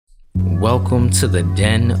Welcome to the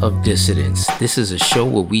Den of Dissidents. This is a show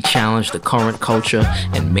where we challenge the current culture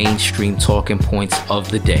and mainstream talking points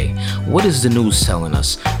of the day. What is the news telling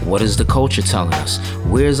us? What is the culture telling us?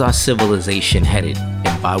 Where's our civilization headed?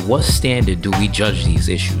 And by what standard do we judge these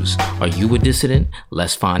issues? Are you a dissident?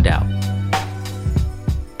 Let's find out.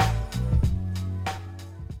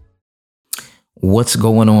 What's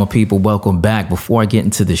going on, people? Welcome back. Before I get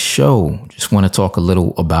into the show, just want to talk a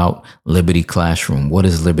little about Liberty Classroom. What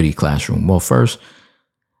is Liberty Classroom? Well, first,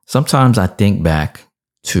 sometimes I think back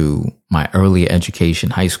to my earlier education,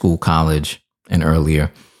 high school, college, and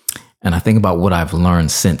earlier, and I think about what I've learned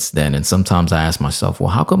since then. And sometimes I ask myself, well,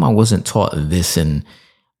 how come I wasn't taught this in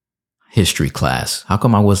history class? How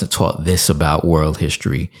come I wasn't taught this about world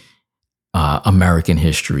history, American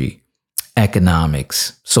history,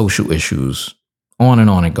 economics, social issues? On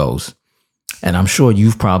and on it goes. And I'm sure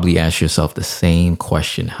you've probably asked yourself the same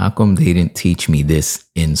question. How come they didn't teach me this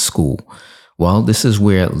in school? Well, this is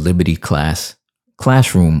where Liberty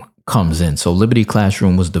Classroom comes in. So Liberty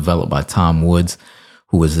Classroom was developed by Tom Woods,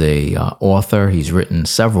 who is a author. He's written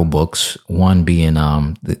several books, one being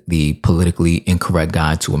the Politically Incorrect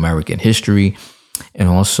Guide to American History, and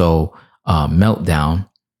also Meltdown,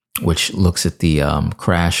 which looks at the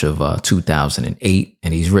crash of 2008,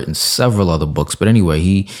 and he's written several other books. But anyway,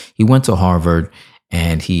 he went to Harvard,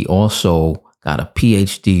 and he also got a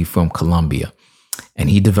PhD from Columbia, and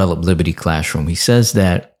he developed Liberty Classroom. He says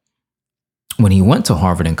that when he went to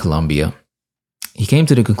Harvard and Columbia, he came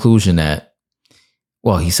to the conclusion that,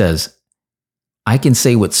 well, he says, I can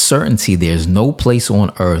say with certainty there's no place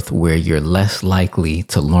on earth where you're less likely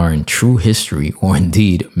to learn true history, or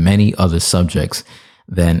indeed many other subjects,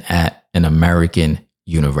 than at an American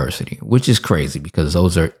university, which is crazy because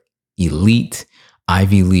those are elite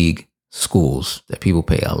Ivy League schools that people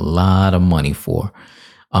pay a lot of money for.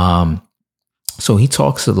 So he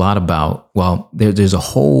talks a lot about, well, there's a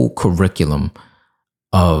whole curriculum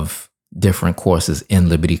of different courses in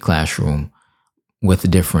Liberty Classroom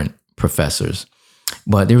with different professors.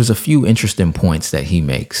 But there was a few interesting points that he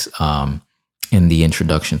makes in the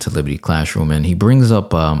introduction to Liberty Classroom. And he brings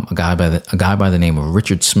up a guy by the name of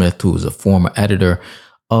Richard Smith, who was a former editor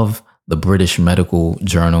of the British Medical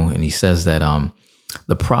Journal. And he says that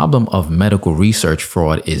the problem of medical research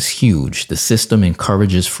fraud is huge. The system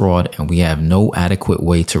encourages fraud, and we have no adequate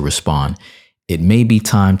way to respond. It may be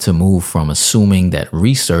time to move from assuming that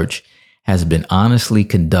research has been honestly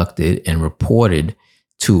conducted and reported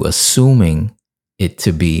to assuming it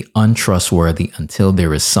to be untrustworthy until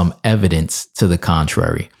there is some evidence to the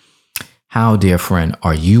contrary. How, dear friend,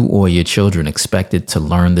 are you or your children expected to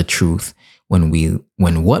learn the truth when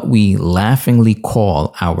what we laughingly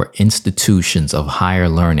call our institutions of higher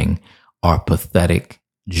learning are pathetic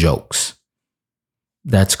jokes?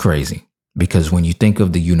 That's crazy, because when you think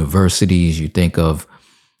of the universities, you think of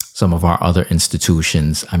some of our other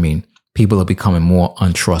institutions, I mean, people are becoming more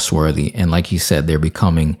untrustworthy. And like you said, they're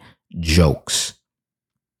becoming jokes.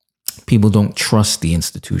 People don't trust the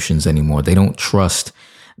institutions anymore. They don't trust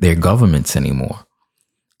their governments anymore.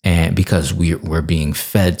 And because we're being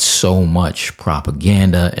fed so much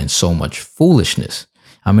propaganda and so much foolishness.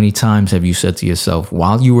 How many times have you said to yourself,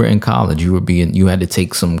 while you were in college, you had to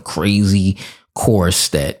take some crazy course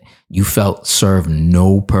that you felt served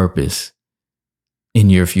no purpose in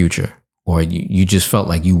your future, or you just felt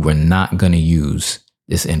like you were not going to use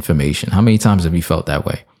this information? How many times have you felt that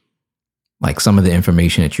way? Like some of the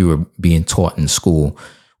information that you were being taught in school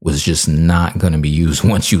was just not going to be used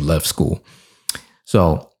once you left school.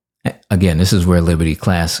 So again, this is where Liberty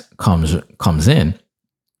Class comes in.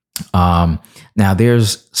 Now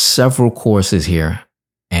there's several courses here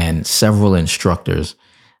and several instructors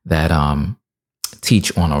that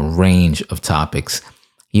teach on a range of topics.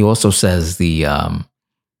 He also says the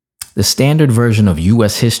standard version of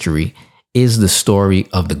U.S. history is the story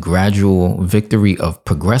of the gradual victory of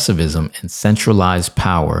progressivism and centralized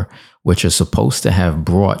power, which are supposed to have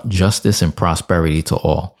brought justice and prosperity to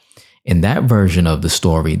all. In that version of the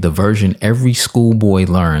story, the version every schoolboy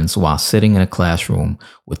learns while sitting in a classroom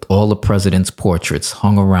with all the president's portraits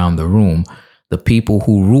hung around the room, the people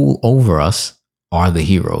who rule over us are the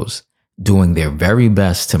heroes, doing their very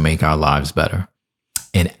best to make our lives better.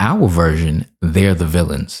 In our version, they're the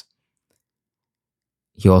villains.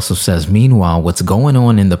 He also says, meanwhile, what's going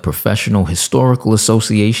on in the professional historical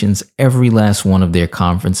associations, every last one of their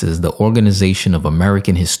conferences, the Organization of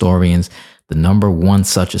American Historians, the number one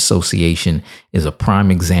such association, is a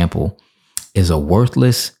prime example, is a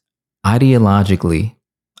worthless, ideologically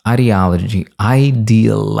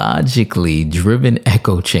driven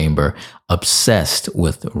echo chamber obsessed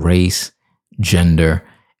with race, gender,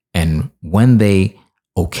 and when they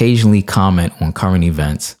occasionally comment on current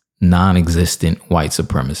events, non-existent white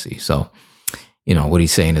supremacy. So, what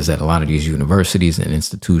he's saying is that a lot of these universities and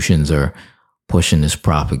institutions are pushing this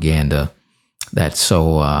propaganda that's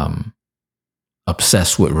so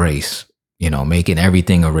obsessed with race, making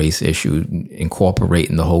everything a race issue,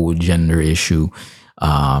 incorporating the whole gender issue,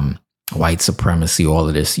 white supremacy, all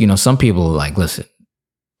of this. Some people are like, listen,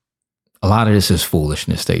 a lot of this is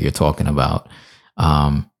foolishness that you're talking about.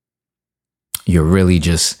 You're really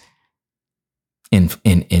just in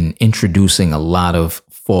introducing a lot of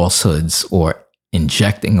falsehoods or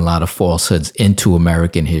injecting a lot of falsehoods into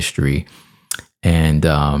American history and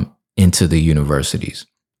into the universities.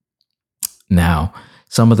 Now,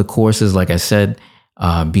 some of the courses, like I said,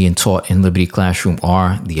 being taught in Liberty Classroom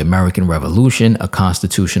are the American Revolution, a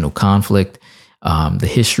constitutional conflict, the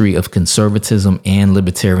history of conservatism and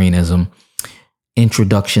libertarianism,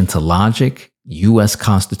 introduction to logic, U.S.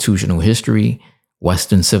 constitutional history,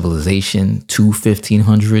 Western civilization to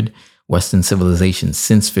 1500, Western civilization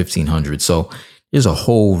since 1500. So there's a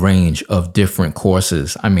whole range of different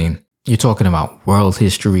courses. I mean, you're talking about world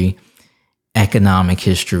history, economic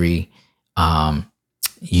history,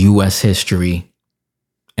 U.S. history,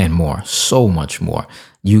 and more, so much more.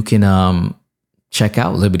 You can check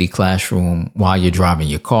out Liberty Classroom while you're driving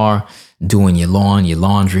your car, doing your lawn, your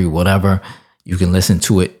laundry, whatever. You can listen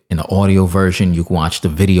to it in the audio version. You can watch the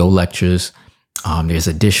video lectures. There's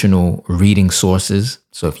additional reading sources.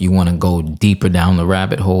 So if you want to go deeper down the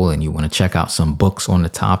rabbit hole and you want to check out some books on the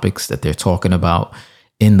topics that they're talking about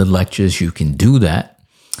in the lectures, you can do that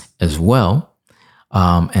as well.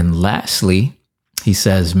 And lastly, he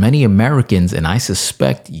says, many Americans, and I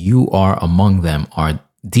suspect you are among them, are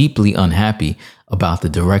deeply unhappy about the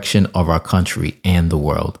direction of our country and the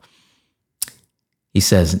world. He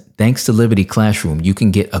says, thanks to Liberty Classroom, you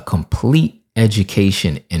can get a complete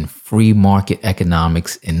education in free market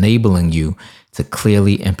economics, enabling you to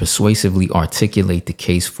clearly and persuasively articulate the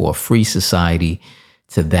case for a free society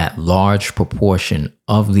to that large proportion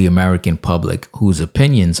of the American public whose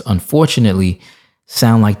opinions, unfortunately,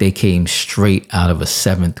 sound like they came straight out of a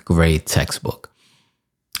 7th grade textbook.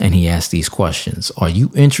 And he asked these questions. Are you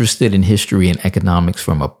interested in history and economics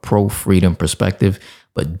from a pro-freedom perspective,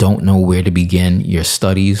 but don't know where to begin your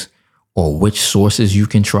studies or which sources you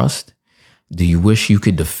can trust? Do you wish you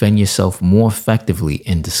could defend yourself more effectively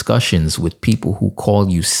in discussions with people who call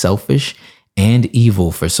you selfish and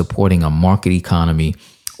evil for supporting a market economy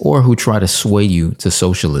or who try to sway you to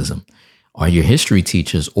socialism? Are your history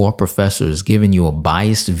teachers or professors giving you a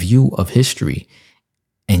biased view of history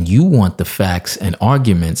and you want the facts and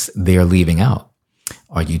arguments they're leaving out?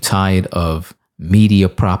 Are you tired of media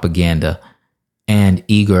propaganda and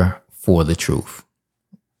eager for the truth?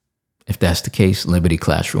 If that's the case, Liberty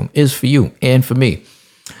Classroom is for you and for me.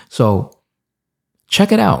 So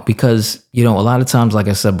check it out because, a lot of times, like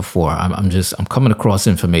I said before, I'm coming across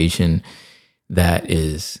information that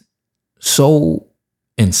is so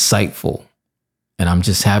insightful. And I'm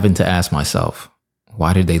just having to ask myself,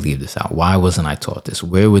 why did they leave this out? Why wasn't I taught this?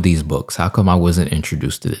 Where were these books? How come I wasn't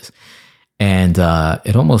introduced to this? And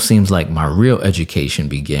it almost seems like my real education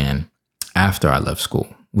began after I left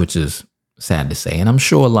school, which is sad to say. And I'm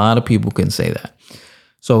sure a lot of people can say that.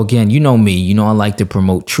 So again, you know me, I like to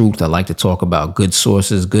promote truth. I like to talk about good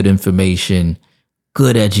sources, good information,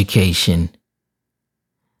 good education,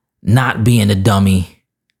 not being a dummy.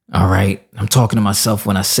 All right. I'm talking to myself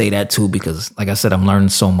when I say that too, because like I said, I'm learning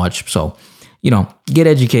so much. So, get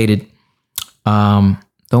educated.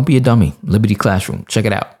 Don't be a dummy. Liberty Classroom. Check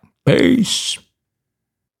it out. Peace.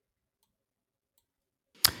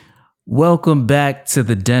 Welcome back to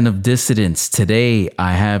the Den of Dissidents. Today,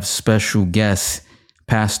 I have special guest,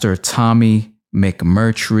 Pastor Tommy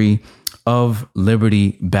McMurtry of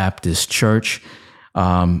Liberty Baptist Church.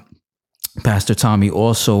 Pastor Tommy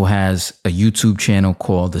also has a YouTube channel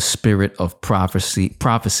called The Spirit of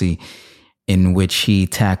Prophecy, in which he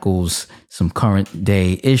tackles some current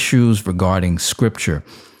day issues regarding scripture.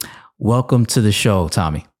 Welcome to the show,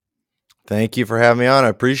 Tommy. Thank you for having me on. I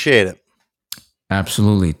appreciate it.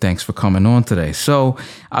 Absolutely. Thanks for coming on today. So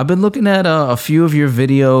I've been looking at a few of your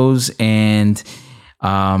videos and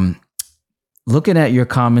looking at your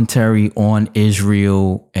commentary on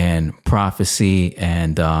Israel and prophecy.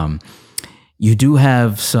 And you do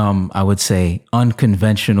have some, I would say,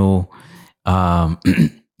 unconventional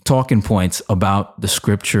talking points about the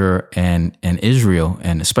scripture and Israel.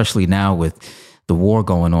 And especially now with the war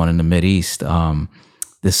going on in the Mideast,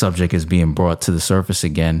 this subject is being brought to the surface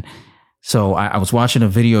again. So I was watching a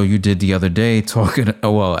video you did the other day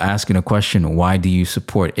asking a question, why do you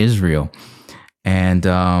support Israel? And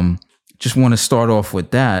just want to start off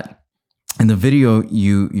with that in the video,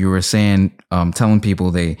 you were saying, telling people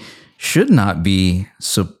they should not be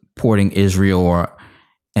supporting Israel,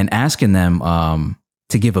 and asking them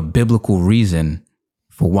to give a biblical reason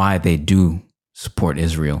for why they do support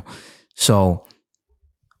Israel. So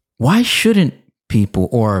why shouldn't people,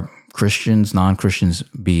 or Christians, non-Christians,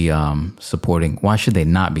 be supporting? Why should they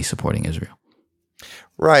not be supporting Israel?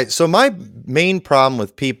 Right. So my main problem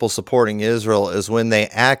with people supporting Israel is when they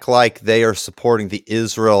act like they are supporting the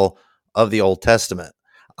Israel of the Old Testament.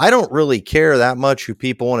 I don't really care that much who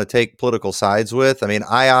people want to take political sides with. I mean,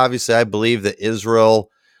 I believe that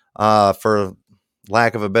Israel, for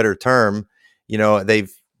lack of a better term, they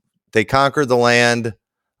conquered the land.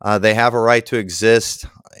 They have a right to exist,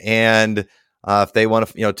 and if they want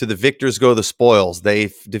to, to the victors go the spoils.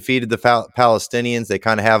 They defeated the Palestinians. They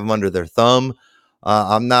kind of have them under their thumb.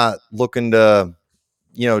 I'm not looking to,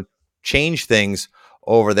 change things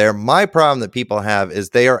over there. My problem that people have is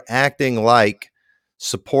they are acting like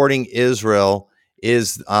supporting Israel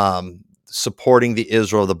is supporting the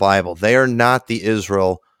Israel of the Bible. They are not the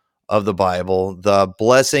Israel of the Bible. The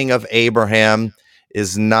blessing of Abraham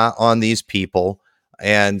is not on these people.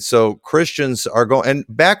 And so Christians are going, and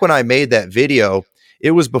back when I made that video,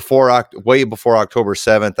 it was way before October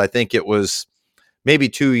 7th. I think it was maybe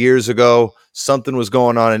 2 years ago. Something was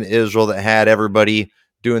going on in Israel that had everybody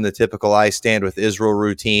doing the typical I stand with Israel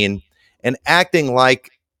routine and acting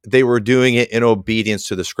like they were doing it in obedience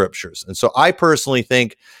to the scriptures. And so I personally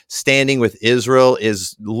think standing with Israel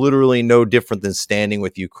is literally no different than standing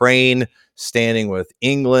with Ukraine, standing with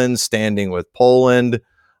England, standing with Poland.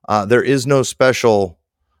 There is no special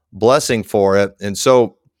blessing for it. And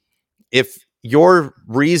so if your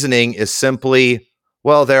reasoning is simply,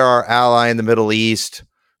 well, they're our ally in the Middle East,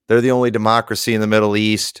 they're the only democracy in the Middle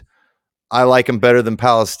East, I like them better than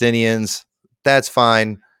Palestinians, that's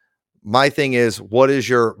fine. My thing is, what is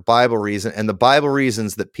your Bible reason? And the Bible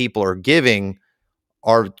reasons that people are giving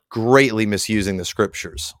are greatly misusing the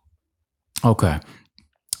scriptures. Okay.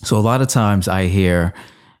 So a lot of times I hear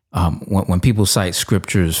when people cite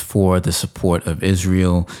scriptures for the support of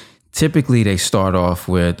Israel, typically they start off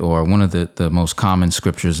with, or one of the most common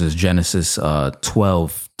scriptures is Genesis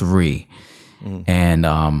 12:3. And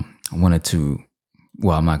I wanted to,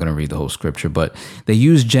 well, I'm not going to read the whole scripture, but they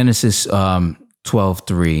use Genesis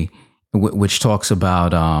 12:3, which talks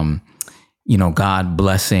about, God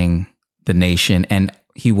blessing the nation, and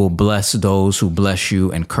he will bless those who bless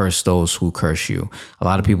you and curse those who curse you. A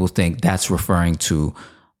lot of people think that's referring to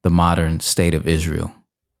the modern state of Israel.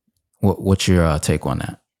 What's your take on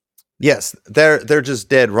that? Yes, they're just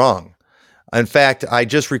dead wrong. In fact, I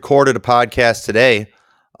just recorded a podcast today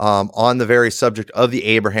on the very subject of the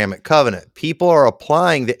Abrahamic covenant. People are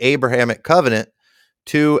applying the Abrahamic covenant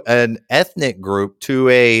to an ethnic group, to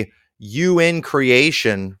a UN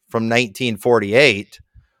creation from 1948,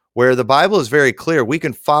 where the Bible is very clear. We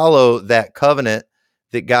can follow that covenant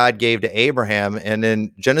that God gave to Abraham. And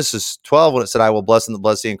in Genesis 12, when it said, I will bless them that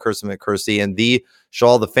bless thee and curse them that curse thee, and thee shall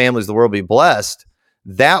all the families of the world be blessed,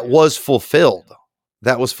 that was fulfilled.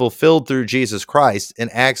 That was fulfilled through Jesus Christ. In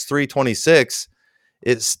Acts 3:26,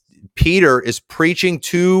 Peter is preaching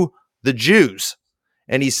to the Jews.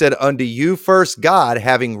 And he said, unto you first God,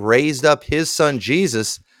 having raised up his son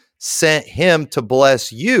Jesus, sent him to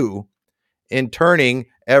bless you in turning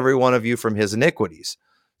every one of you from his iniquities.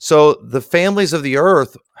 So the families of the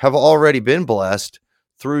earth have already been blessed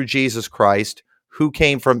through Jesus Christ, who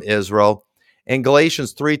came from Israel. And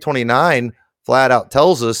Galatians 3:29 flat out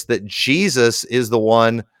tells us that Jesus is the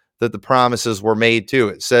one that the promises were made to.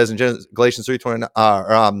 It says in Galatians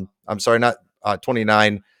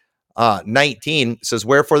 3:29, 19, it says,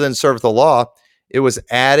 wherefore then serveth the law? It was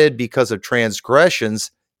added because of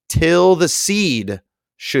transgressions, till the seed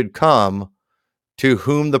should come to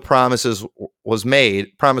whom the promise was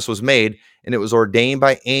made, and it was ordained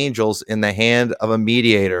by angels in the hand of a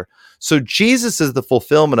mediator. So Jesus is the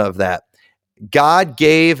fulfillment of that. God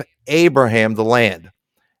gave Abraham the land.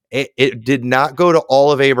 It did not go to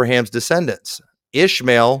all of Abraham's descendants.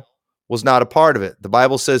 Ishmael was not a part of it. The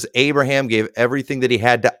Bible says Abraham gave everything that he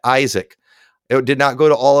had to Isaac. It did not go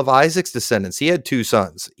to all of Isaac's descendants. He had two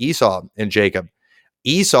sons, Esau and Jacob.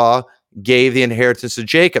 Esau gave the inheritance to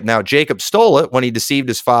Jacob. Now, Jacob stole it when he deceived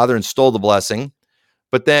his father and stole the blessing,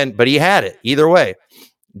 but he had it either way.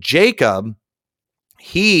 Jacob,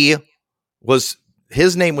 his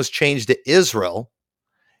name was changed to Israel,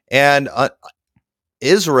 and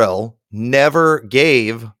Israel never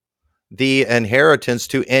gave the inheritance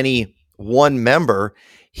to any one member.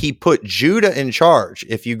 He put Judah in charge.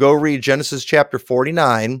 If you go read Genesis chapter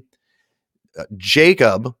 49,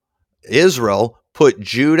 Israel put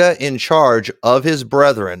Judah in charge of his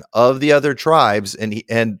brethren, of the other tribes,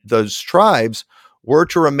 and those tribes were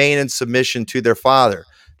to remain in submission to their father.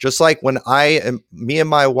 Just like when me and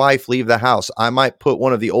my wife leave the house, I might put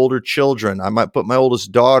one of the older children, I might put my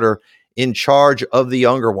oldest daughter in charge of the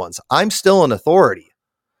younger ones. I'm still in authority,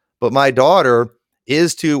 but my daughter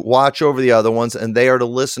is to watch over the other ones, and they are to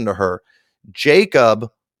listen to her. Jacob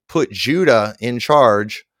put Judah in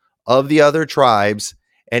charge of the other tribes,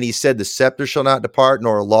 and he said, the scepter shall not depart,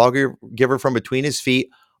 nor a lawgiver from between his feet,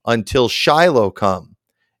 until Shiloh come,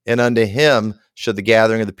 and unto him should the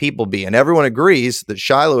gathering of the people be. And everyone agrees that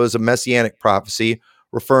Shiloh is a messianic prophecy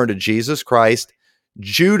referring to Jesus Christ.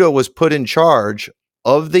 Judah was put in charge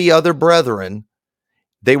of the other brethren.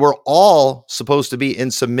 They were all supposed to be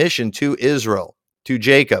in submission to Israel, to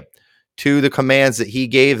Jacob, to the commands that he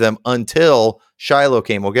gave them until Shiloh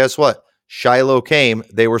came. Well, guess what? Shiloh came.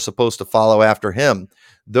 They were supposed to follow after him.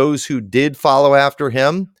 Those who did follow after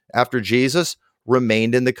him, after Jesus,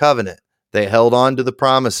 remained in the covenant. They held on to the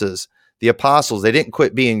promises. The apostles, they didn't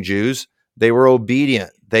quit being Jews. They were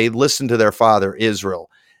obedient. They listened to their father,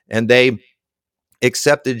 Israel, and they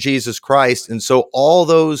accepted Jesus Christ. And so all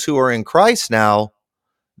those who are in Christ now,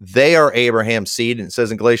 they are Abraham's seed. And it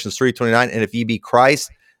says in Galatians 3:29, and if ye be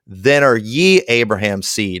Christ, then are ye Abraham's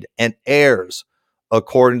seed and heirs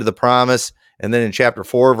according to the promise. And then in chapter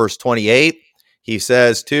 4, verse 28, he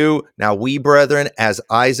says too, now we, brethren, as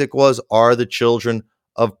Isaac was, are the children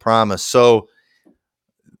of promise. So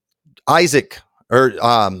Isaac, or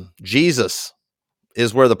Jesus,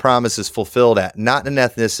 is where the promise is fulfilled at, not in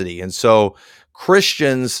ethnicity. And so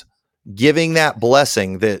Christians giving that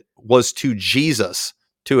blessing that was to Jesus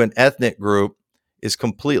to an ethnic group is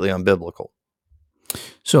completely unbiblical.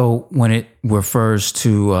 So when it refers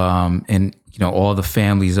to, and all the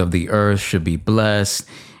families of the earth should be blessed,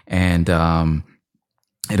 and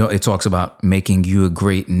it talks about making you a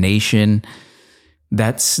great nation,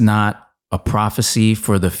 that's not a prophecy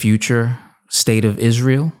for the future state of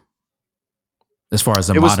Israel, as far as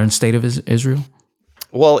the modern state of Israel?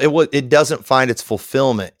 Well, it doesn't find its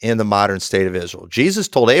fulfillment in the modern state of Israel. Jesus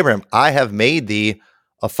told Abraham, I have made thee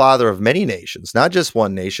a father of many nations, not just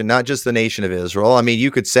one nation, not just the nation of Israel. I mean,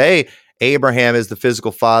 you could say Abraham is the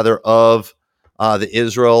physical father of the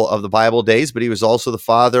Israel of the Bible days, but he was also the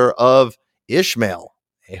father of Ishmael,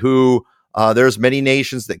 who there's many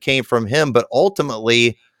nations that came from him, but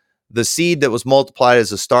ultimately the seed that was multiplied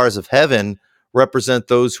as the stars of heaven represent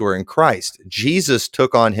those who are in Christ. Jesus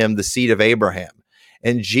took on him the seed of Abraham,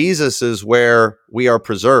 and Jesus is where we are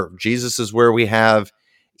preserved. Jesus is where we have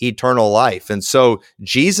eternal life. And so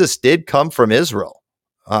Jesus did come from Israel,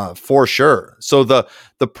 for sure. So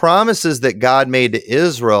the promises that God made to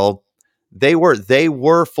Israel, they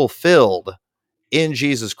were fulfilled in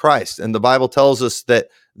Jesus Christ. And the Bible tells us that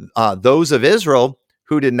those of Israel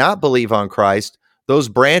who did not believe on Christ, those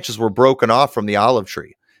branches were broken off from the olive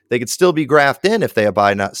tree. They could still be grafted in if they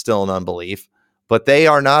abide not still in unbelief, but they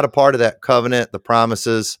are not a part of that covenant, the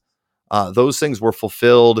promises. Those things were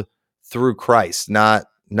fulfilled through Christ, not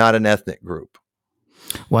an ethnic group.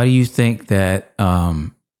 Why do you think that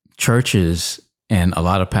churches and a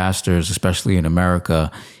lot of pastors, especially in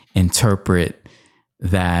America, interpret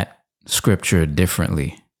that scripture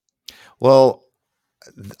differently? Well,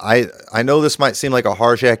 I know this might seem like a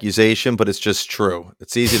harsh accusation, but it's just true.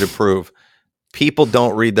 It's easy to prove. People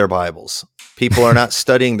don't read their Bibles. People are not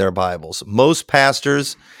studying their Bibles. Most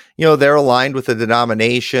pastors, they're aligned with a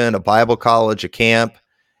denomination, a Bible college, a camp,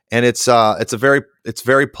 and it's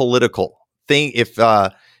very political thing.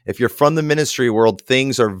 If you're from the ministry world,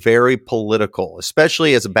 things are very political,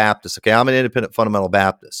 especially as a Baptist. Okay, I'm an independent fundamental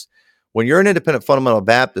Baptist. When you're an independent fundamental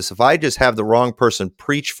Baptist, if I just have the wrong person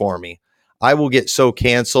preach for me, I will get so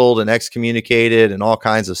canceled and excommunicated and all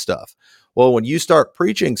kinds of stuff. Well, when you start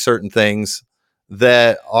preaching certain things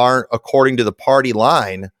that aren't according to the party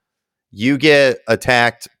line, you get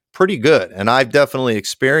attacked pretty good. And I've definitely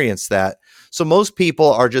experienced that. So most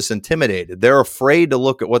people are just intimidated. They're afraid to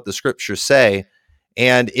look at what the scriptures say.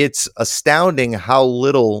 And it's astounding how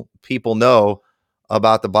little people know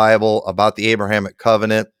about the Bible, about the Abrahamic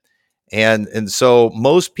covenant. And so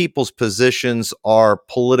most people's positions are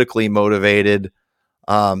politically motivated.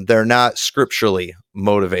 They're not scripturally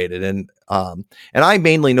motivated. And I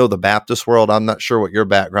mainly know the Baptist world. I'm not sure what your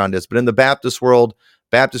background is, but in the Baptist world,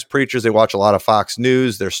 Baptist preachers, they watch a lot of Fox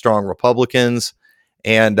News. They're strong Republicans.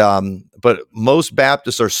 And but most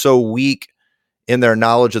Baptists are so weak in their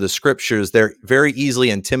knowledge of the scriptures, they're very easily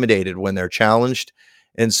intimidated when they're challenged.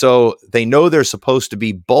 And so they know they're supposed to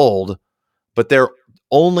be bold, but they're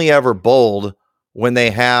only ever bold when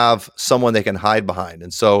they have someone they can hide behind.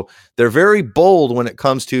 And so they're very bold when it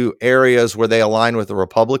comes to areas where they align with the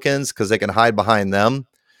Republicans because they can hide behind them.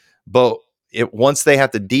 But once they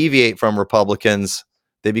have to deviate from Republicans,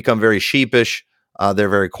 they become very sheepish. They're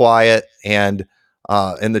very quiet. And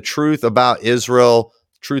the truth about Israel,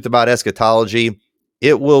 truth about eschatology,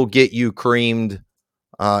 it will get you creamed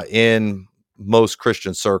in most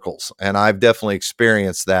Christian circles. And I've definitely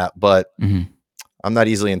experienced that, but I'm not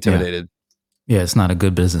easily intimidated. Yeah, it's not a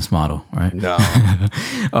good business model, right? No.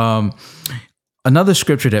 Another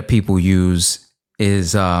scripture that people use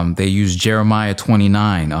is they use Jeremiah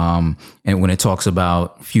 29, and when it talks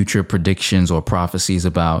about future predictions or prophecies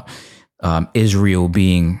about Israel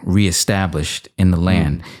being reestablished in the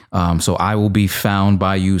land. So I will be found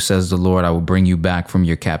by you, says the Lord. I will bring you back from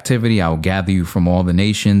your captivity. I will gather you from all the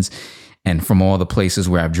nations and from all the places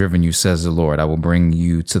where I've driven you, says the Lord. I will bring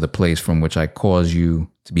you to the place from which I caused you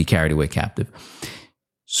to be carried away captive.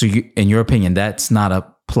 So in your opinion, that's not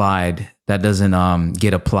applied. That doesn't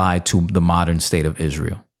get applied to the modern state of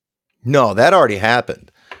Israel. No, that already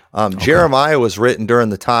happened. Jeremiah was written during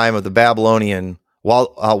the time of the Babylonian,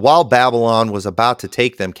 while Babylon was about to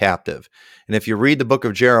take them captive. And if you read the book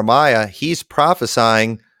of Jeremiah, he's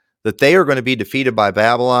prophesying that they are going to be defeated by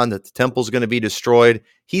Babylon, that the temple is going to be destroyed.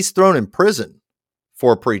 He's thrown in prison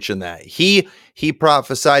for preaching that. He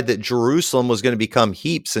prophesied that Jerusalem was going to become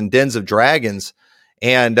heaps and dens of dragons,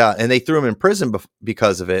 and they threw him in prison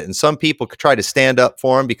because of it. And some people could try to stand up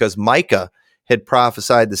for him because Micah had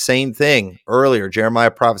prophesied the same thing earlier.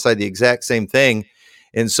 Jeremiah prophesied the exact same thing.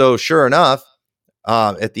 And so sure enough,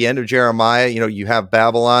 at the end of Jeremiah, you have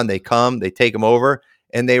Babylon, they come, they take them over,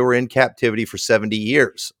 and they were in captivity for 70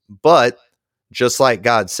 years. But just like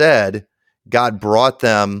God said, God brought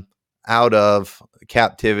them out of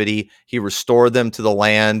captivity. He restored them to the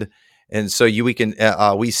land. And so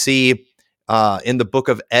we see in the book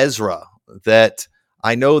of Ezra that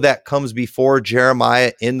I know that comes before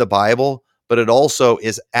Jeremiah in the Bible, but it also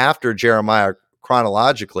is after Jeremiah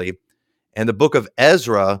chronologically. And the book of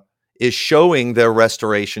Ezra is showing their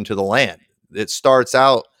restoration to the land. It starts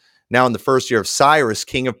out now in the first year of Cyrus,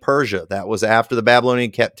 king of Persia. That was after the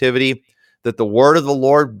Babylonian captivity, that the word of the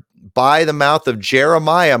Lord by the mouth of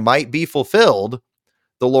Jeremiah might be fulfilled.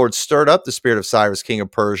 The Lord stirred up the spirit of Cyrus, king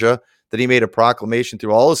of Persia, that he made a proclamation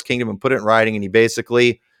through all his kingdom and put it in writing, and he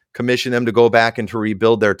basically commissioned them to go back and to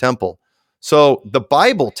rebuild their temple. So the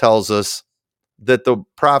Bible tells us that the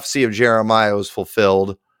prophecy of Jeremiah was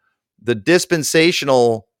fulfilled. The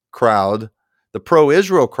dispensational crowd, the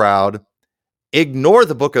pro-Israel crowd, ignore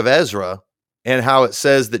the book of Ezra and how it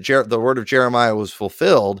says that the word of Jeremiah was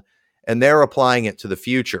fulfilled, and they're applying it to the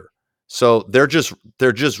future. So they're just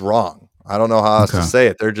wrong. I don't know how else to say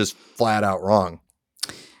it. They're just flat out wrong.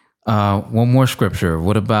 One more scripture.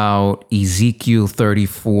 What about Ezekiel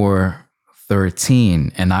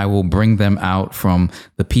 34:13? And I will bring them out from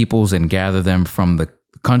the peoples and gather them from the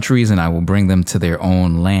countries, and I will bring them to their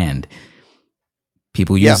own land.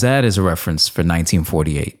 People use that as a reference for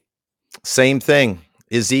 1948. Same thing.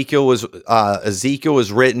 Ezekiel was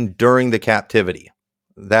written during the captivity.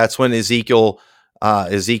 That's when Ezekiel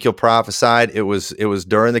prophesied. It was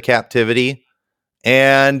during the captivity,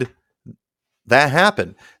 and that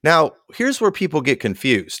happened. Now, here's where people get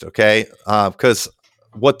confused, okay? Because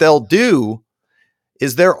what they'll do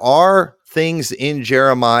is there are things in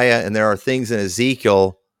Jeremiah and there are things in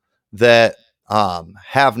Ezekiel that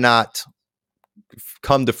have not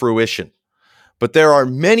come to fruition. But there are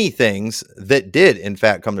many things that did, in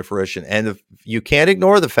fact, come to fruition. And you can't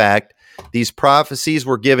ignore the fact these prophecies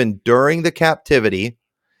were given during the captivity,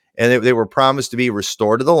 and they were promised to be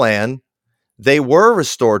restored to the land. They were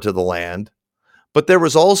restored to the land, but there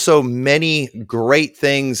was also many great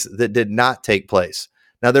things that did not take place.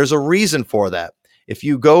 Now, there's a reason for that. If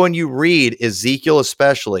you go and you read Ezekiel,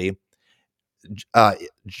 especially,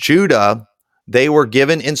 Judah, they were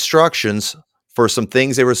given instructions for some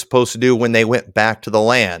things they were supposed to do when they went back to the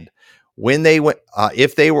land. When they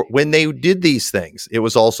did these things, it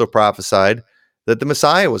was also prophesied that the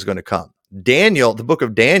Messiah was going to come. Daniel, the book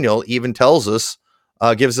of Daniel, even tells us,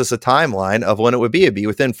 gives us a timeline of when it would be. It'd be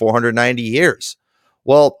within 490 years.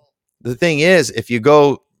 Well, the thing is, if you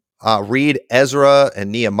go read Ezra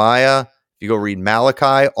and Nehemiah, if you go read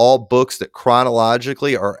Malachi, all books that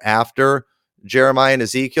chronologically are after Jeremiah and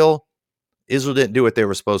Ezekiel, Israel didn't do what they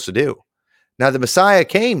were supposed to do. Now, the Messiah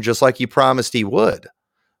came just like he promised he would,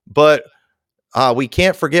 but we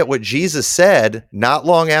can't forget what Jesus said not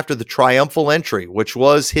long after the triumphal entry, which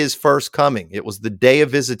was his first coming. It was the day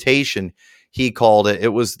of visitation, he called it. It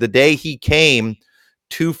was the day he came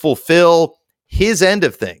to fulfill his end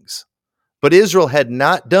of things. But Israel had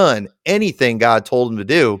not done anything God told him to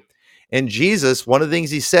do. And Jesus, one of the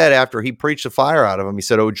things he said after he preached the fire out of him, he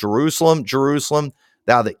said, "O Jerusalem, Jerusalem,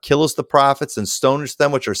 thou that killest the prophets and stonest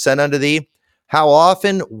them which are sent unto thee, how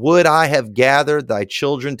often would I have gathered thy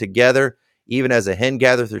children together, even as a hen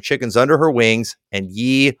gathereth her chickens under her wings, and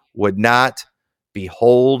ye would not?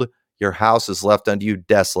 Behold, your house is left unto you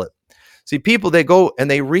desolate." See, people, they go and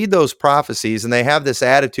they read those prophecies and they have this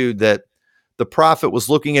attitude that the prophet was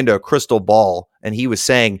looking into a crystal ball and he was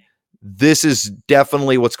saying, this is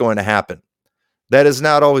definitely what's going to happen. That is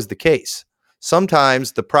not always the case.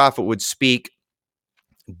 Sometimes the prophet would speak,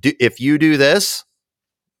 if you do this,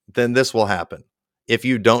 then this will happen. If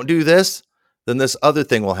you don't do this, then this other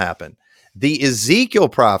thing will happen. The Ezekiel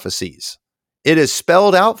prophecies, it is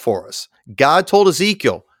spelled out for us. God told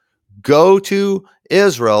Ezekiel, go to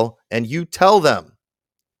Israel and you tell them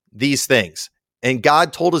these things. And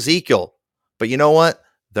God told Ezekiel, but you know what?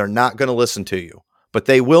 They're not going to listen to you, but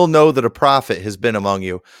they will know that a prophet has been among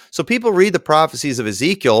you. So people read the prophecies of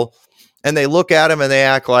Ezekiel and they look at him and they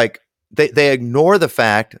act like they ignore the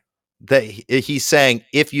fact that he's saying,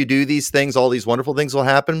 if you do these things, all these wonderful things will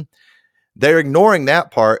happen. They're ignoring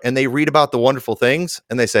that part and they read about the wonderful things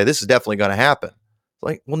and they say, this is definitely going to happen.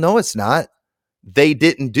 Like, well, no, it's not. They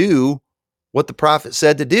didn't do what the prophet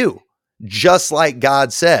said to do, just like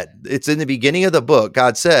God said. It's in the beginning of the book.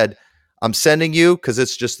 God said, I'm sending you because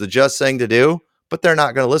it's just the just thing to do, but they're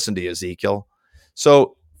not going to listen to you, Ezekiel.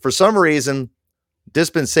 So for some reason,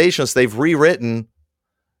 dispensationalists, they've rewritten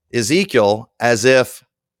Ezekiel as if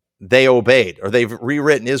they obeyed, or they've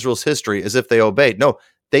rewritten Israel's history as if they obeyed. No,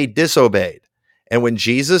 they disobeyed. And when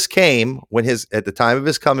Jesus came, at the time of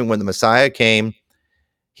his coming, when the Messiah came,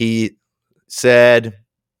 he said,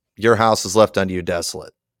 your house is left unto you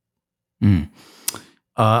desolate.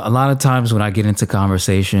 A lot of times when I get into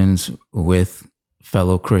conversations with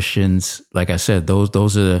fellow Christians, like I said,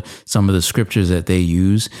 those are some of the scriptures that they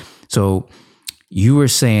use. So you were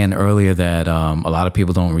saying earlier that a lot of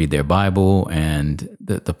people don't read their Bible and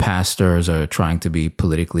the pastors are trying to be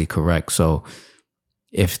politically correct. So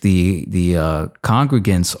if the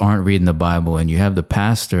congregants aren't reading the Bible and you have the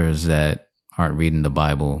pastors that aren't reading the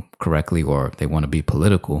Bible correctly, or they want to be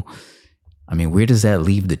political, I mean, where does that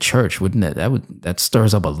leave the church? Wouldn't that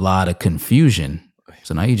stirs up a lot of confusion?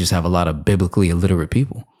 So now you just have a lot of biblically illiterate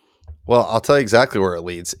people. Well, I'll tell you exactly where it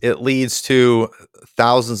leads. It leads to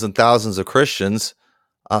thousands and thousands of Christians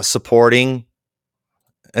supporting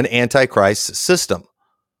an antichrist system.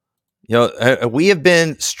 You know, we have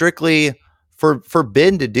been strictly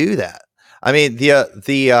forbidden to do that. I mean,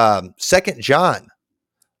 the 2 John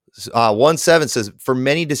 1:7 says, for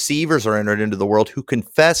many deceivers are entered into the world who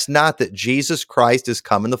confess not that Jesus Christ is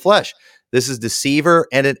come in the flesh. This is deceiver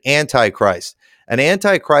and an antichrist. An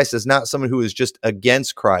antichrist is not someone who is just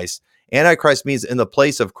against Christ. Antichrist means in the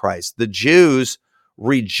place of Christ. The Jews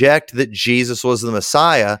reject that Jesus was the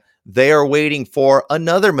Messiah. They are waiting for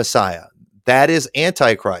another Messiah. That is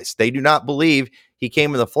antichrist. They do not believe he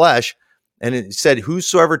came in the flesh. And it said,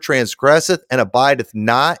 whosoever transgresseth and abideth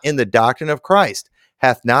not in the doctrine of Christ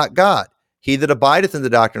hath not God. He that abideth in the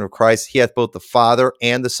doctrine of Christ, he hath both the Father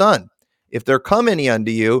and the Son. If there come any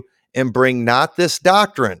unto you and bring not this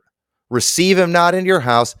doctrine, receive him not into your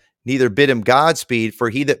house, neither bid him Godspeed, for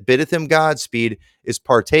he that biddeth him Godspeed is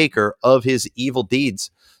partaker of his evil deeds.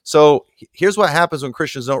 So here's what happens when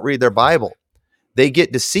Christians don't read their Bible. They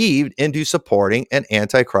get deceived into supporting an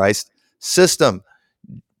antichrist system.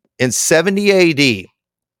 In 70 AD,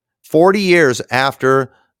 40 years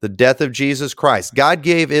after the death of Jesus Christ, God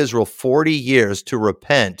gave Israel 40 years to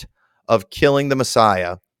repent of killing the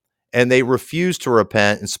Messiah, and they refused to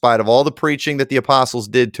repent in spite of all the preaching that the apostles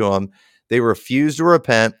did to them. They refused to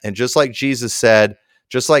repent, and just like Jesus said,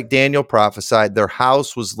 just like Daniel prophesied, their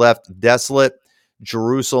house was left desolate.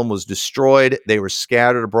 Jerusalem was destroyed. They were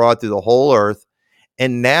scattered abroad through the whole earth.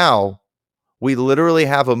 And now we literally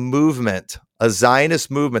have a movement, a Zionist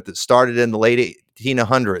movement that started in the late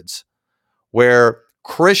 1800s, where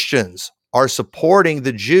Christians are supporting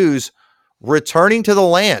the Jews returning to the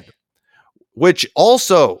land, which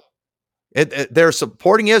also they're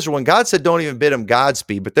supporting Israel. And God said, don't even bid them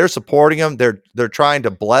Godspeed, but they're supporting them. They're trying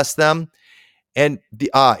to bless them. And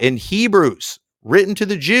in Hebrews, written to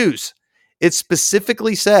the Jews, it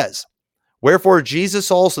specifically says, wherefore Jesus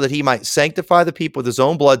also, that he might sanctify the people with his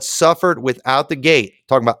own blood, suffered without the gate,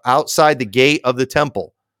 talking about outside the gate of the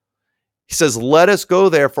temple. He says, let us go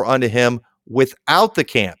therefore unto him without the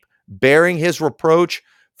camp, bearing his reproach,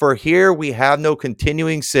 for here we have no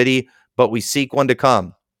continuing city, but we seek one to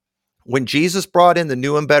come. When Jesus brought in the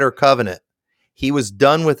new and better covenant, he was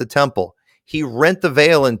done with the temple. He rent the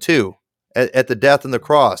veil in two at the death and the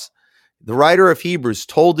cross. The writer of Hebrews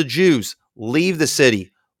told the Jews, leave the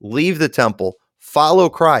city, leave the temple, follow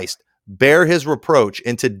Christ, bear his reproach.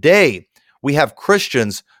 And today we have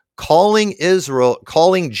Christians calling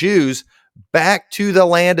Jews back to the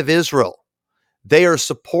land of Israel. They are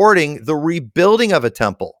supporting the rebuilding of a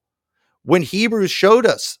temple. When Hebrews showed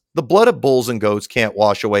us the blood of bulls and goats can't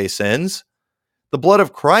wash away sins, the blood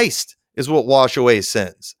of Christ is what wash away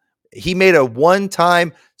sins. He made a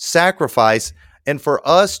one-time sacrifice, and for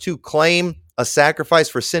us to claim a sacrifice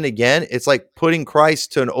for sin again, it's like putting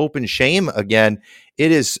Christ to an open shame again.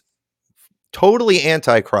 It is totally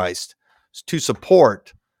anti-Christ to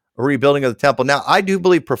support a rebuilding of the temple. Now, I do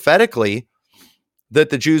believe prophetically that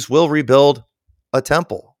the Jews will rebuild a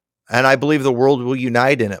temple, and I believe the world will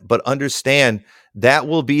unite in it. But understand, that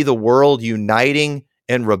will be the world uniting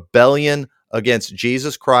in rebellion against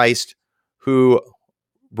Jesus Christ, who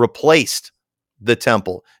replaced the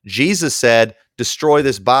temple. Jesus said, destroy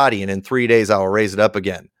this body, and in 3 days I will raise it up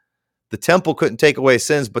again. The temple couldn't take away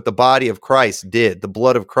sins, but the body of Christ did. The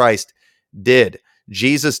blood of Christ did.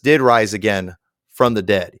 Jesus did rise again from the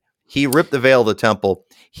dead. He ripped the veil of the temple.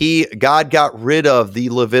 God got rid of the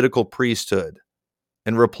Levitical priesthood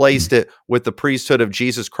and replaced it with the priesthood of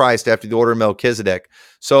Jesus Christ after the order of Melchizedek.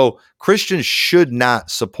 So Christians should not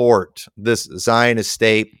support this Zionist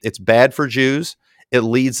state. It's bad for Jews. It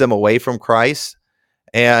leads them away from Christ.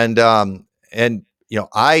 And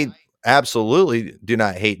I absolutely do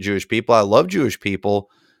not hate Jewish people. I love Jewish people,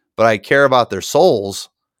 but I care about their souls,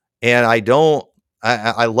 and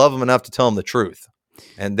I love them enough to tell them the truth.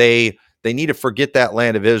 And they need to forget that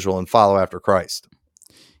land of Israel and follow after Christ.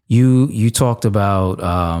 You talked about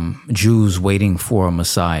Jews waiting for a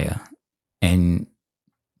Messiah, and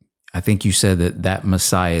I think you said that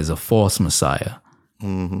Messiah is a false Messiah.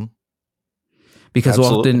 Mm-hmm. Because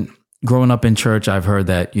often growing up in church, I've heard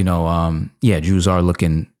that, Jews are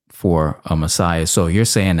looking for a Messiah. So you're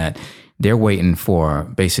saying that they're waiting for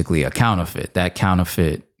basically a counterfeit. That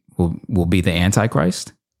counterfeit will be the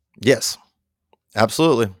Antichrist? Yes,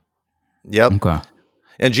 absolutely. Yep. Okay.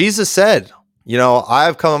 And Jesus said, I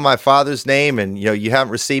have come in my Father's name, and, you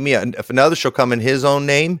haven't received me. And if another shall come in his own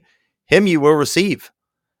name, him you will receive.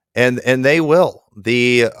 And they will.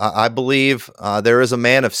 I believe there is a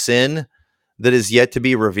man of sin that is yet to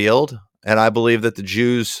be revealed. And I believe that the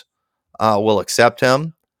Jews will accept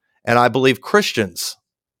him. And I believe Christians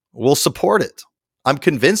will support it. I'm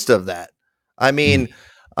convinced of that. I mean,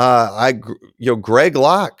 Greg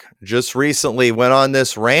Locke just recently went on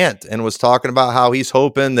this rant and was talking about how he's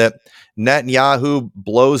hoping that Netanyahu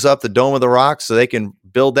blows up the Dome of the Rock so they can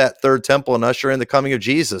build that third temple and usher in the coming of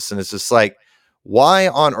Jesus. And it's just like, why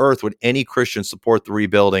on earth would any Christian support the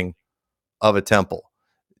rebuilding of a temple?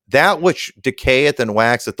 That which decayeth and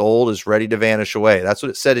waxeth old is ready to vanish away. That's what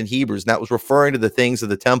it said in Hebrews, and that was referring to the things of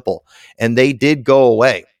the temple. And they did go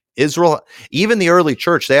away. Israel, even the early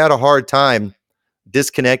church, they had a hard time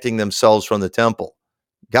disconnecting themselves from the temple.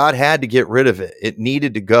 God had to get rid of it. It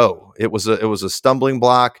needed to go. It was a stumbling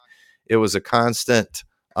block. It was a constant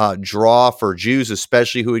draw for Jews,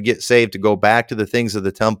 especially who would get saved, to go back to the things of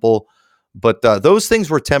the temple. But those things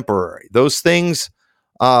were temporary. Those things,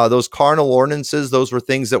 those carnal ordinances, those were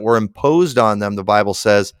things that were imposed on them, the Bible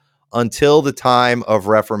says, until the time of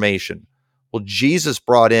Reformation. Well, Jesus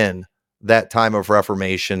brought in that time of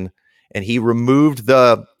Reformation, and he removed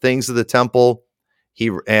the things of the temple. He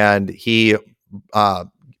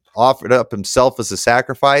offered up himself as a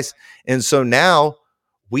sacrifice. And so now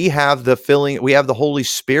we have the Holy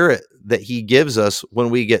Spirit that he gives us when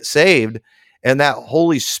we get saved. And that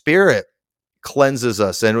Holy Spirit cleanses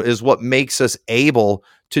us and is what makes us able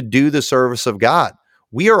to do the service of God.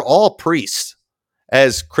 We are all priests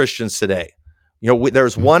as Christians today.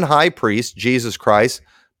 There's one high priest, Jesus Christ,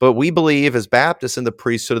 but we believe as Baptists in the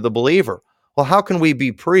priesthood of the believer. Well, how can we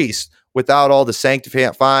be priests without all the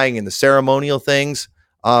sanctifying and the ceremonial things?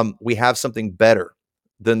 We have something better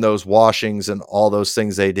than those washings and all those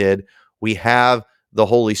things they did. We have the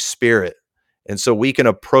Holy Spirit. And so we can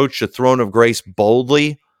approach the throne of grace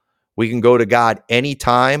boldly. We can go to God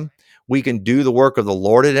anytime. We can do the work of the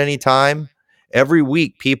Lord at any time. Every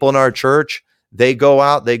week, people in our church, they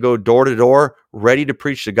go door to door, ready to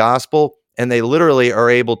preach the gospel. And they literally are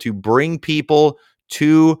able to bring people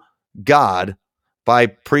to God by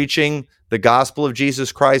preaching the gospel of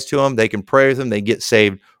Jesus Christ to them. They can pray with them. They get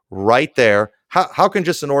saved right there. How can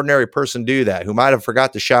just an ordinary person do that who might have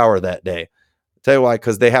forgot to shower that day? I'll tell you why,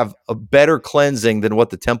 because they have a better cleansing than what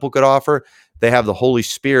the temple could offer. They have the Holy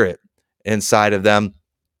Spirit inside of them.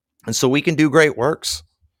 And so we can do great works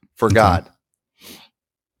for God.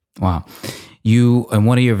 Wow. You, in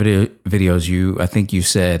one of your videos, I think you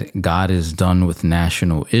said God is done with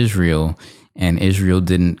national Israel, and Israel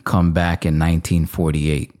didn't come back in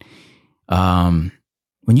 1948.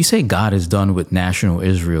 When you say God is done with national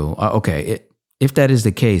Israel, if that is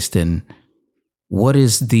the case, then what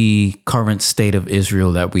is the current state of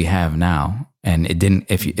Israel that we have now? And it didn't.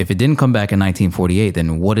 If it didn't come back in 1948,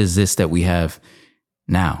 then what is this that we have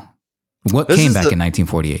now? What came back in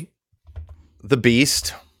 1948? The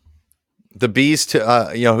beast. The beast.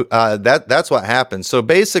 That's what happened. So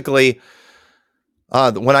basically,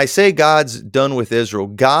 when I say God's done with Israel,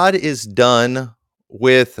 God is done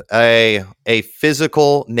with a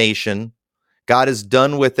physical nation. God is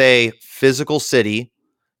done with a physical city.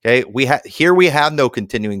 Okay, we have no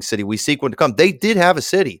continuing city. We seek one to come. They did have a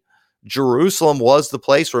city. Jerusalem was the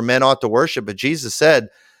place where men ought to worship, but Jesus said,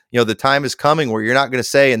 the time is coming where you're not going to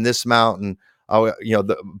say in this mountain, but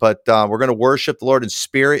we're going to worship the Lord in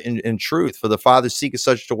spirit and in truth, for the Father seeketh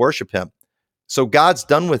such to worship him. So God's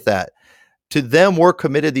done with that. To them were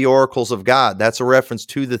committed the oracles of God. That's a reference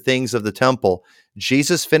to the things of the temple.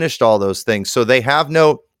 Jesus finished all those things. So they have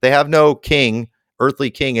no king, earthly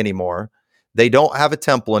king anymore. They don't have a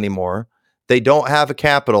temple anymore. They don't have a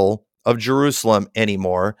capital of Jerusalem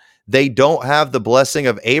anymore. They don't have the blessing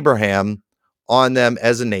of Abraham on them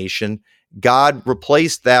as a nation. God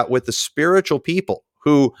replaced that with the spiritual people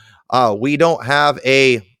who we don't have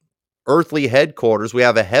a earthly headquarters. We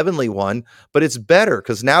have a heavenly one, but it's better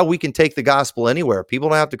because now we can take the gospel anywhere. People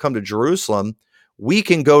don't have to come to Jerusalem. We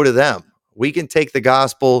can go to them. We can take the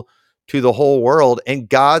gospel to the whole world, and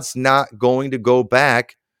God's not going to go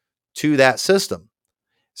back to that system.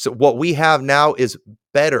 So what we have now is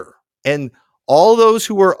better. And all those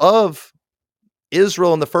who were of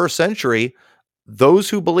Israel in the first century, those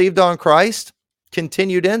who believed on Christ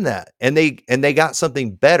continued in that, and they got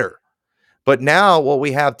something better. But now what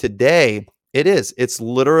we have today, it's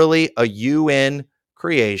literally a UN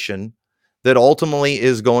creation that ultimately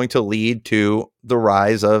is going to lead to the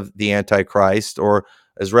rise of the Antichrist, or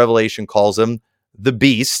as Revelation calls him, the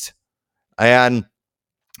beast. And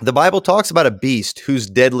the Bible talks about a beast whose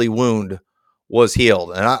deadly wound was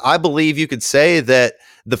healed. And I believe you could say that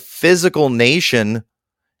the physical nation,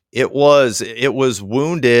 it was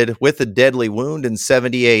wounded with a deadly wound in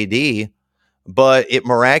 70 AD, but it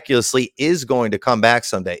miraculously is going to come back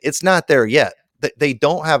someday. It's not there yet. They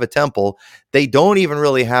don't have a temple. They don't even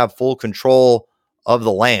really have full control of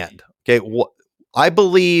the land. Okay, I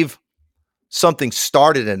believe something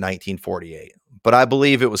started in 1948, but I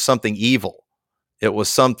believe it was something evil. It was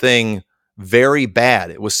something very bad.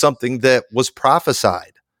 It was something that was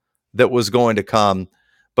prophesied that was going to come,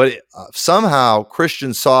 but somehow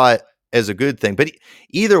Christians saw it as a good thing. But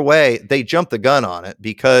either way, they jumped the gun on it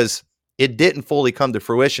because it didn't fully come to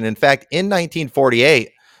fruition. In fact, in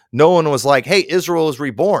 1948, no one was like, hey, Israel is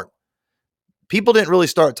reborn. People didn't really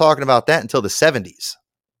start talking about that until the 70s.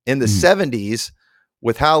 In the 70s,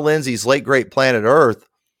 with Hal Lindsey's late great Planet Earth,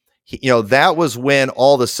 that was when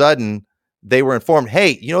all of a sudden they were informed,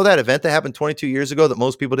 hey, that event that happened 22 years ago that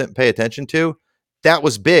most people didn't pay attention to? That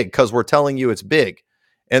was big because we're telling you it's big.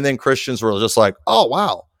 And then Christians were just like, oh,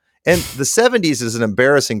 wow. And the 70s is an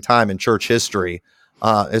embarrassing time in church history.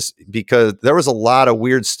 Is because there was a lot of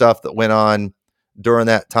weird stuff that went on during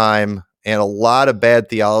that time, and a lot of bad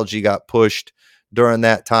theology got pushed during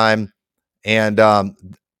that time. And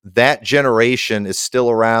that generation is still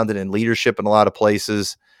around and in leadership in a lot of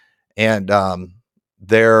places. And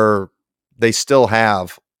they still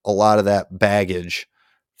have a lot of that baggage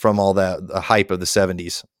from all that the hype of the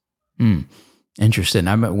 70s. Interesting.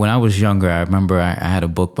 When I was younger, I remember I had a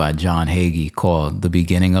book by John Hagee called The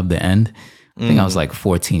Beginning of the End. I think I was like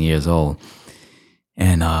 14 years old.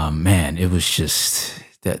 And man, it was just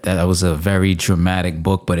that was a very dramatic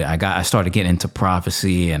book, but I started getting into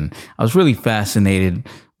prophecy, and I was really fascinated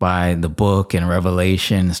by the book and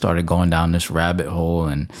Revelation, started going down this rabbit hole,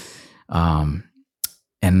 and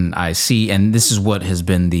I see, and this is what has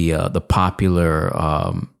been the popular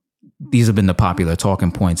these have been the popular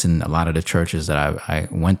talking points in a lot of the churches that I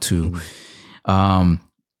went to.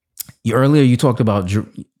 Earlier you talked about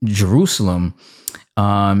Jerusalem.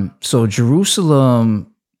 So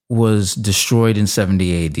Jerusalem was destroyed in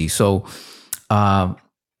 70 AD. So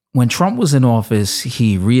when Trump was in office,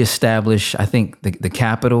 he reestablished, I think, the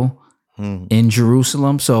capital in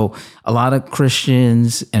Jerusalem. So a lot of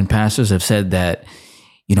Christians and pastors have said that,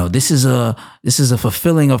 this is a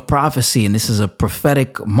fulfilling of prophecy, and this is a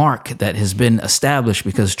prophetic mark that has been established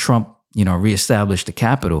because Trump, reestablished the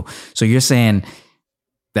capital. So you're saying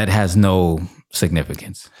that has no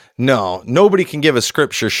significance? No, nobody can give a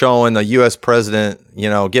scripture showing the U.S. president,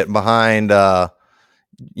 getting behind,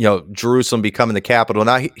 Jerusalem becoming the capital.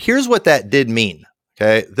 Now, here's what that did mean.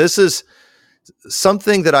 Okay, this is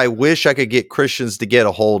something that I wish I could get Christians to get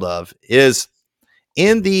a hold of. Is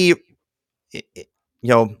in in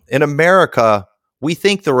America, we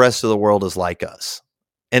think the rest of the world is like us,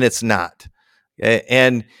 and it's not. Okay?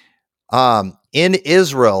 And in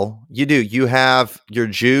Israel, you have your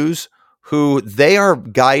Jews who they are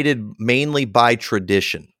guided mainly by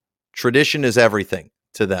tradition. Tradition is everything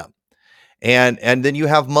to them. And then you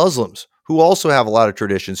have Muslims who also have a lot of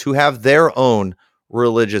traditions, who have their own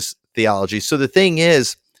religious theology. So the thing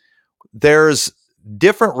is, there's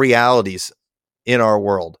different realities in our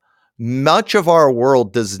world. Much of our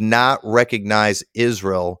world does not recognize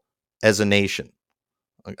Israel as a nation.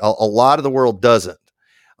 A lot of the world doesn't.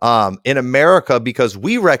 In America, because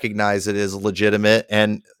we recognize it as legitimate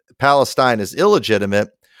and Palestine is illegitimate,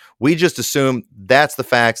 we just assume that's the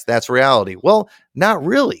facts, that's reality. Well, not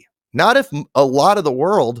really. Not if a lot of the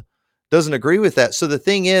world doesn't agree with that. So the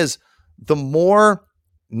thing is, the more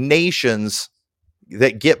nations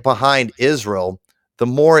that get behind Israel, the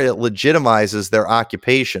more it legitimizes their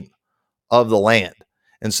occupation of the land.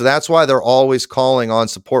 And so that's why they're always calling on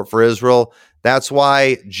support for Israel. That's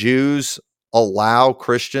why Jews allow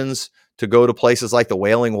Christians to go to places like the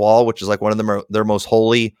Wailing Wall, which is like one of their most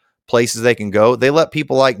holy places they can go. They let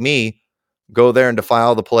people like me go there and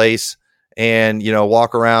defile the place and,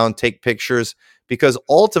 walk around, take pictures, because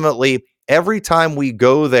ultimately every time we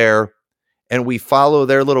go there and we follow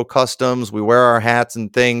their little customs, we wear our hats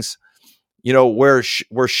and things, we're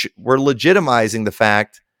legitimizing the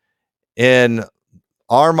fact in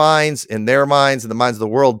our minds, in their minds, in the minds of the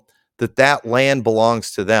world, that land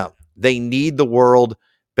belongs to them. They need the world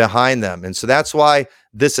behind them. And so that's why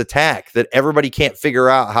this attack that everybody can't figure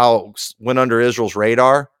out how it went under Israel's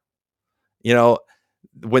radar,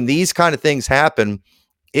 when these kind of things happen,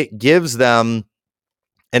 it gives them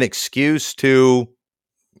an excuse to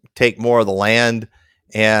take more of the land,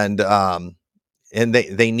 and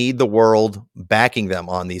they need the world backing them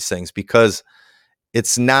on these things, because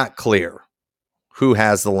it's not clear who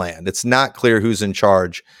has the land. It's not clear who's in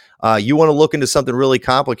charge. You want to look into something really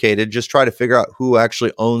complicated, just try to figure out who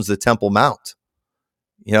actually owns the Temple Mount.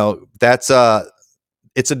 It's a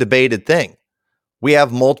debated thing. We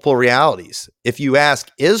have multiple realities. If you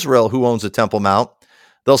ask Israel who owns the Temple Mount,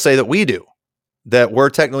 they'll say that we do, that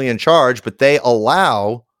we're technically in charge, but they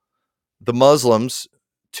allow the Muslims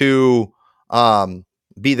to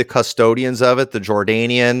be the custodians of it. The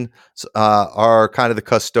Jordanians are kind of the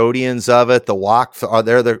custodians of it. The Waqf are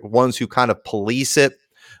they're the ones who kind of police it.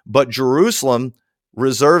 But Jerusalem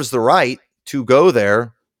reserves the right to go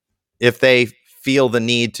there if they feel the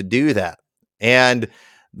need to do that.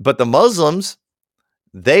 But the Muslims,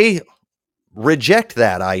 they reject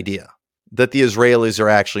that idea that the Israelis are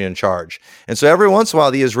actually in charge. And so every once in a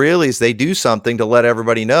while, the Israelis, they do something to let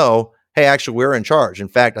everybody know, hey, actually, we're in charge. In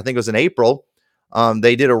fact, I think it was in April,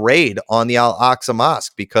 they did a raid on the Al-Aqsa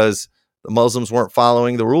Mosque because the Muslims weren't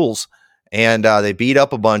following the rules. And they beat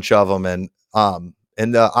up a bunch of them. And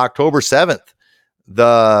October 7th,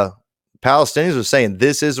 the Palestinians were saying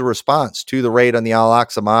this is a response to the raid on the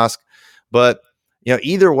Al-Aqsa Mosque. But,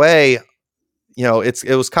 either way,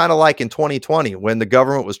 it was kind of like in 2020 when the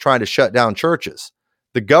government was trying to shut down churches.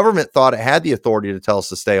 The government thought it had the authority to tell us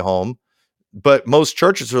to stay home, but most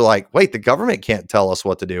churches are like, wait, the government can't tell us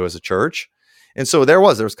what to do as a church. And so there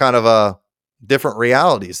was kind of a different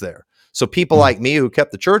realities there. So people like me who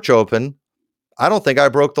kept the church open, I don't think I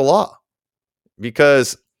broke the law,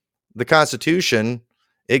 because the Constitution,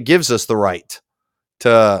 it gives us the right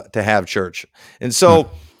to have church. And so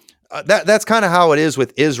that's kind of how it is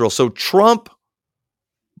with Israel. So Trump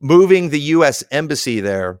moving the U.S. embassy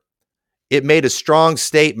there, it made a strong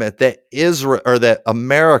statement that Israel, or that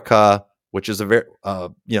America, which is a very, a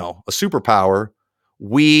superpower,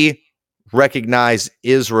 we recognize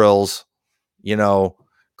Israel's,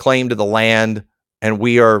 claim to the land, and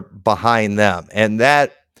we are behind them. And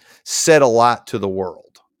that said a lot to the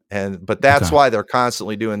world. But that's why they're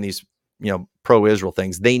constantly doing these, pro-Israel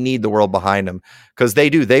things. They need the world behind them, because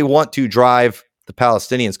they want to drive the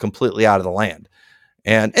Palestinians completely out of the land.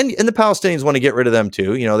 And the Palestinians want to get rid of them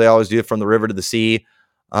too. They always do it from the river to the sea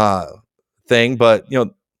thing. But,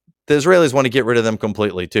 the Israelis want to get rid of them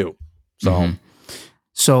completely too. So,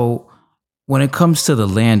 So when it comes to the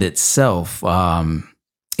land itself,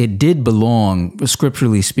 it did belong,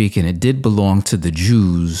 scripturally speaking, it did belong to the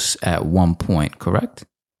Jews at one point, correct?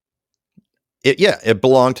 It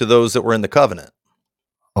belonged to those that were in the covenant.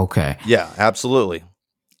 Okay. Yeah, absolutely.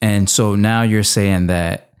 And so now you're saying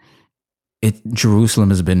that Jerusalem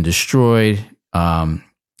has been destroyed.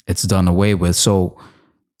 It's done away with. So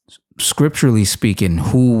scripturally speaking,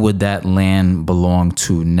 who would that land belong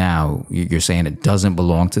to now? You're saying it doesn't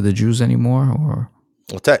belong to the Jews anymore, or?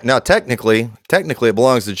 Well, now technically it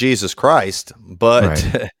belongs to Jesus Christ, but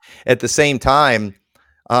Right. at the same time,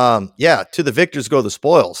 yeah, to the victors go the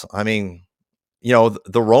spoils. I mean,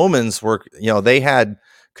 the Romans were, they had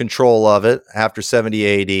control of it after 70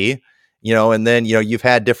 AD, and then, you've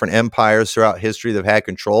had different empires throughout history that have had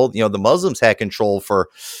control. The Muslims had control for,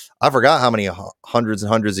 I forgot how many hundreds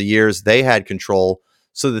and hundreds of years they had control.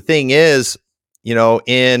 So the thing is,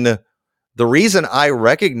 in the reason I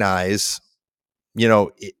recognize,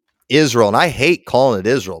 Israel, and I hate calling it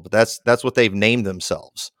Israel, but that's what they've named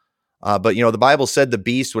themselves. But the Bible said the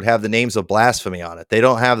beast would have the names of blasphemy on it. They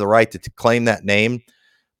don't have the right to claim that name,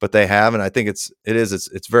 but they have, and I think it's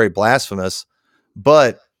very blasphemous.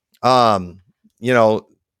 But yeah,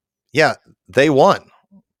 they won.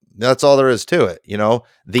 That's all there is to it. The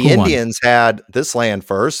Who won? Indians had this land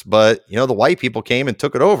first, but the white people came and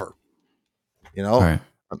took it over. Right.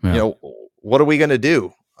 Yeah. What are we going to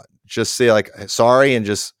do? Just say like sorry and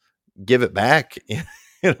just give it back,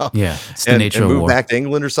 Yeah, it's the and nature of move war. back to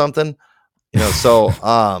England or something, So,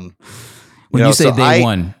 When you say they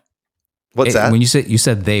won, what's that? When you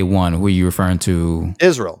said they won, who are you referring to?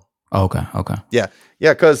 Israel. Oh, okay. Yeah,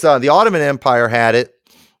 because the Ottoman Empire had it,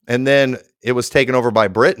 and then it was taken over by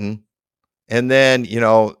Britain, and then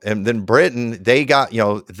Britain, they got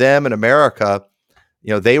them and America.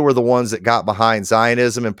 They were the ones that got behind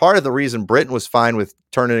Zionism. And part of the reason Britain was fine with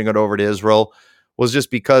turning it over to Israel was just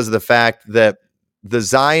because of the fact that the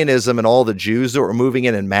Zionism and all the Jews that were moving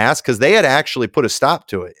in mass, because they had actually put a stop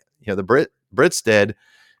to it. The Brits did,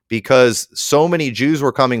 because so many Jews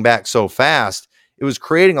were coming back so fast, it was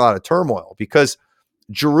creating a lot of turmoil, because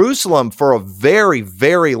Jerusalem, for a very,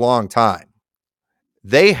 very long time,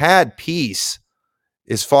 they had peace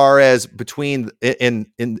as far as between in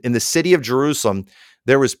the city of Jerusalem.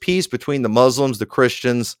 There was peace between the Muslims, the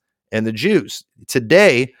Christians, and the Jews.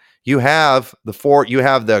 Today, you have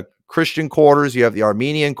the Christian quarters, you have the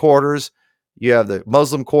Armenian quarters, you have the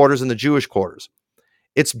Muslim quarters, and the Jewish quarters.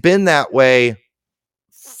 It's been that way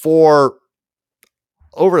for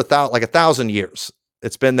over 1,000 years.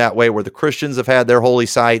 It's been that way, where the Christians have had their holy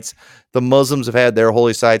sites, the Muslims have had their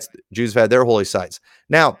holy sites, the Jews have had their holy sites.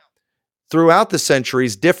 Now, throughout the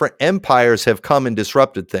centuries, different empires have come and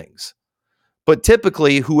disrupted things. But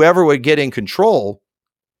typically, whoever would get in control,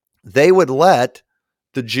 they would let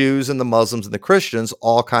the Jews and the Muslims and the Christians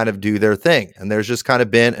all kind of do their thing. And there's just kind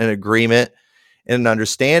of been an agreement and an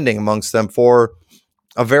understanding amongst them for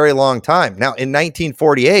a very long time. Now, in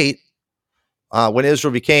 1948, when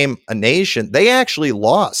Israel became a nation, they actually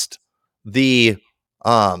lost the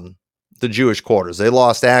Jewish quarters. They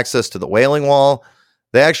lost access to the Wailing Wall.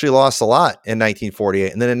 They actually lost a lot in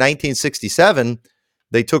 1948. And then in 1967,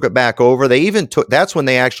 they took it back over. That's when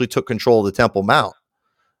they actually took control of the Temple Mount.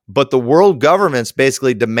 But the world governments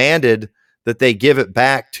basically demanded that they give it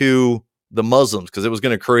back to the Muslims, because it was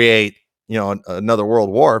going to create, another world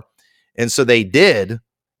war. And so they did,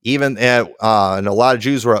 and a lot of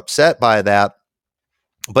Jews were upset by that.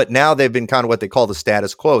 But now they've been kind of what they call the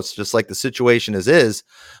status quo. It's just like the situation is.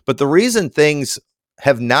 But the reason things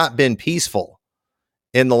have not been peaceful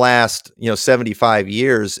in the last, 75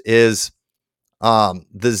 years is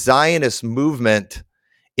the Zionist movement.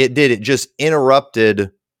 It just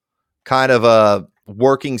interrupted kind of a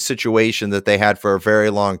working situation that they had for a very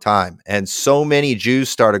long time. And so many Jews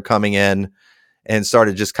started coming in and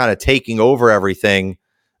started just kind of taking over everything,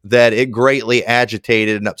 that it greatly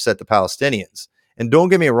agitated and upset the Palestinians. And don't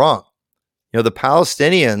get me wrong, the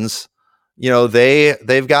Palestinians,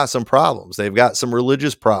 they've got some problems. They've got some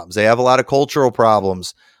religious problems. They have a lot of cultural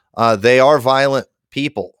problems. They are violent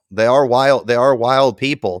people. They are wild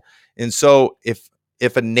people. And so if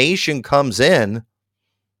a nation comes in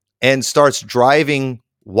and starts driving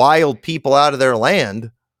wild people out of their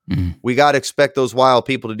land, we got to expect those wild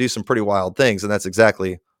people to do some pretty wild things. And that's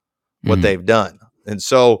exactly what they've done. And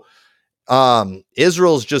so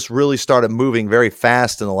Israel's just really started moving very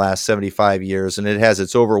fast in the last 75 years, and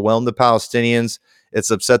it's overwhelmed the Palestinians.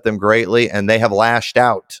 It's upset them greatly, and they have lashed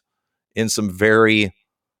out in some very,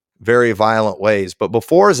 very violent ways. But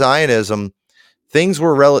before Zionism, things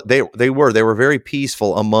were they were very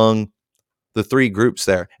peaceful among the three groups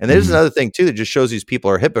there. And there's another thing too that just shows these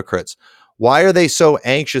people are hypocrites. Why are they so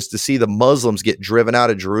anxious to see the Muslims get driven out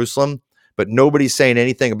of Jerusalem, but nobody's saying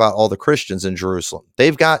anything about all the Christians in Jerusalem?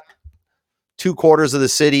 They've got 2 quarters of the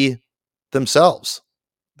city themselves,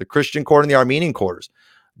 the Christian quarter and the Armenian quarters.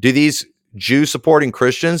 Do these Jews supporting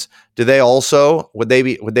Christians, would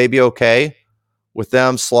they be okay with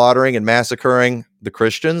them slaughtering and massacring the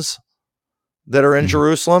Christians? that are in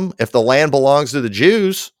Jerusalem if the land belongs to the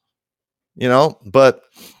Jews, but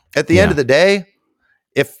at the end of the day,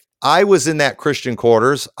 if I was in that Christian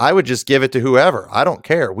quarters, I would just give it to whoever. I don't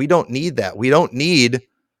care. We don't need that. We don't need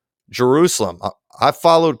Jerusalem. I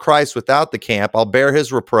followed Christ without the camp. I'll bear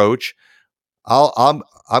his reproach.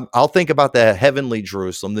 I'll think about the heavenly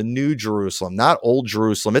Jerusalem, the new Jerusalem, not old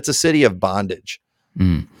Jerusalem. It's a city of bondage.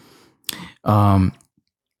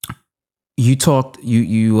 You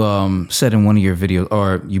said in one of your videos,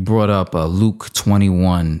 or you brought up Luke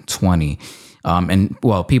 21:20,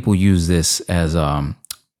 and people use this as a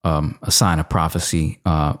sign of prophecy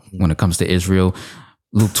when it comes to Israel.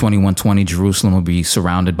 Luke 21:20, Jerusalem will be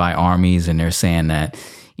surrounded by armies, and they're saying that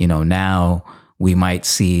now we might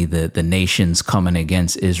see the nations coming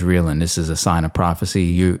against Israel, and this is a sign of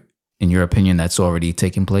prophecy. In your opinion, that's already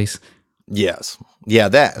taking place? Yes. Yeah,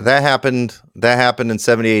 that happened. That happened in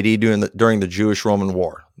 70 AD during the Jewish-Roman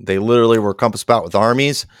War. They literally were compassed about with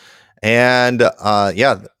armies, and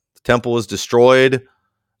the temple was destroyed.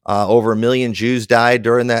 Over 1 million Jews died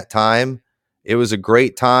during that time. It was a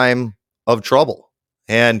great time of trouble.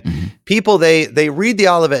 And people, they read the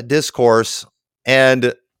Olivet Discourse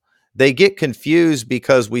and they get confused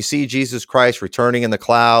because we see Jesus Christ returning in the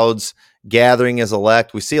clouds, gathering his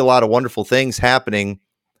elect. We see a lot of wonderful things happening,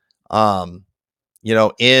 in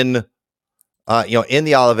the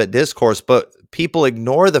Olivet Discourse, but people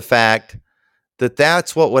ignore the fact that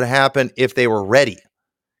that's what would happen if they were ready.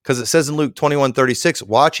 Because it says in Luke 21:36,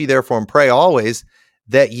 watch ye therefore and pray always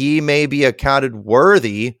that ye may be accounted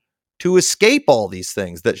worthy to escape all these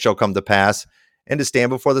things that shall come to pass and to stand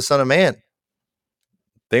before the Son of Man.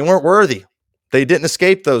 They weren't worthy. They didn't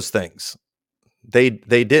escape those things. They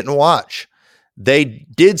didn't watch. They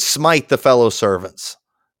did smite the fellow servants.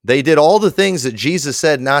 They did all the things that Jesus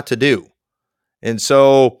said not to do. And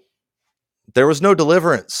so there was no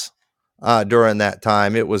deliverance during that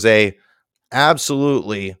time. It was a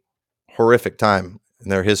absolutely horrific time in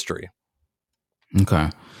their history. Okay.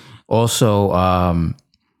 Also,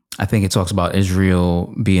 I think it talks about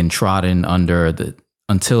Israel being trodden under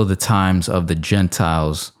until the times of the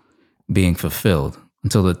Gentiles being fulfilled,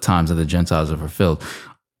 until the times of the Gentiles are fulfilled.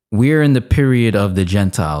 We're in the period of the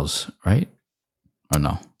Gentiles, right? Or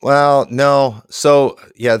no? Well, no. So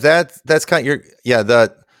yeah, that's kind of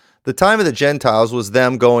the time of the Gentiles was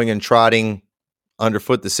them going and trotting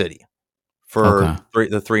underfoot the city for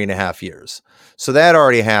the 3.5 years. So that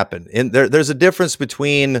already happened. And there's a difference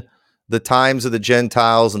between the times of the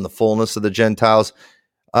Gentiles and the fullness of the Gentiles.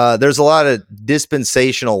 There's a lot of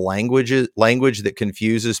dispensational language that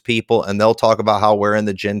confuses people, and they'll talk about how we're in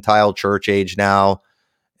the Gentile church age now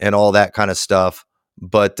and all that kind of stuff.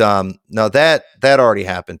 But no, that already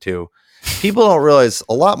happened too. People don't realize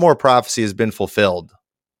a lot more prophecy has been fulfilled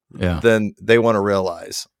than they want to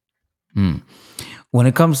realize. When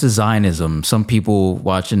it comes to Zionism, some people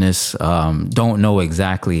watching this don't know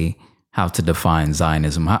exactly how to define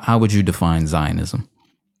Zionism. How would you define Zionism?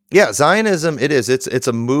 Yeah, Zionism, it's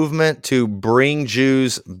a movement to bring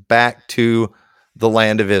Jews back to the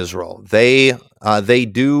land of Israel. They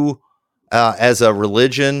do as a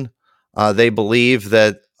religion, they believe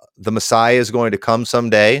that the Messiah is going to come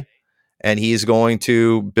someday, and he's going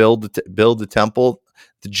to build the temple.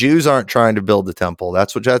 The Jews aren't trying to build the temple.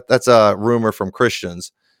 That's a rumor from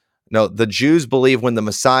Christians. No, the Jews believe when the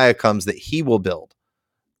Messiah comes that he will build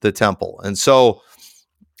the temple, and so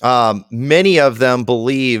many of them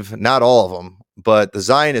believe, not all of them, but the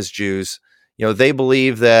Zionist Jews, they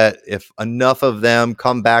believe that if enough of them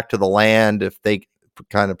come back to the land, if they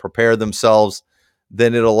kind of prepare themselves,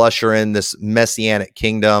 then it'll usher in this messianic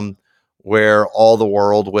kingdom where all the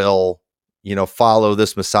world will, follow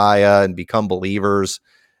this Messiah and become believers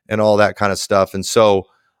and all that kind of stuff. And so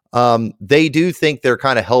they do think they're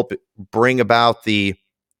kind of help bring about the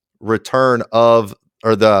return of,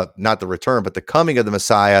 or not the return, but the coming of the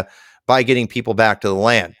Messiah by getting people back to the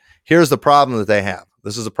land. Here's the problem that they have.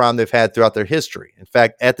 This is a problem they've had throughout their history. In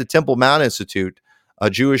fact, at the Temple Mount Institute, a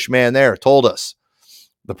Jewish man there told us,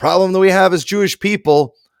 the problem that we have as Jewish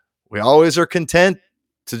people, we always are content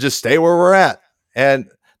to just stay where we're at. And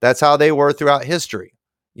that's how they were throughout history.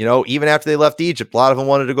 Even after they left Egypt, a lot of them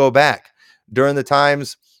wanted to go back. During the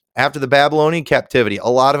times after the Babylonian captivity, a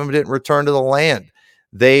lot of them didn't return to the land.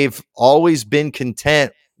 They've always been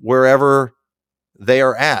content wherever they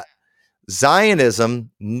are at.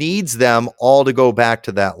 Zionism needs them all to go back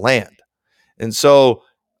to that land. And so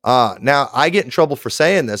now I get in trouble for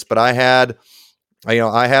saying this, but I had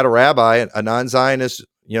a rabbi, a non-Zionist,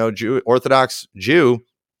 Orthodox Jew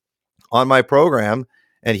on my program,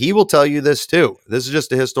 and he will tell you this too. This is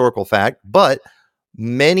just a historical fact, but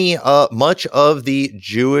much of the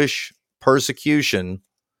Jewish persecution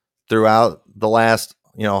throughout the last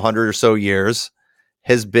 100 or so years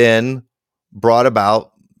has been brought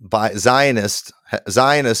about by Zionists.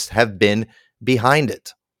 Zionists have been behind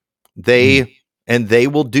it. And they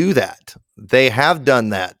will do that. They have done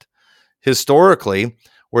that historically,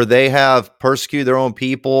 where they have persecuted their own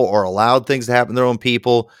people or allowed things to happen to their own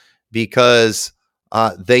people because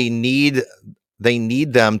they need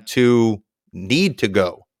them to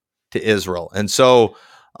go to Israel. And so,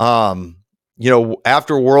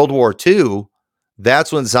 after World War II,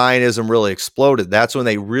 that's when Zionism really exploded. That's when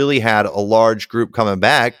they really had a large group coming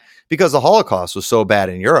back because the Holocaust was so bad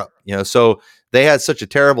in Europe. So they had such a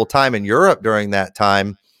terrible time in Europe during that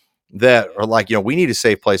time that are like, we need a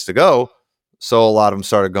safe place to go. So a lot of them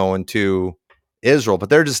started going to Israel, but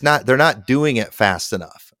they're not doing it fast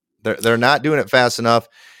enough. They're not doing it fast enough.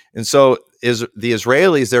 And so the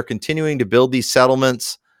Israelis, they're continuing to build these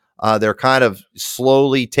settlements. They're kind of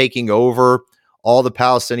slowly taking over all the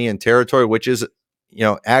Palestinian territory, which is,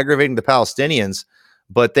 aggravating the Palestinians,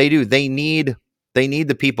 but they need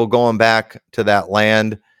the people going back to that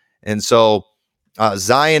land. And so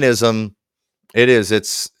Zionism,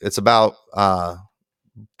 it's about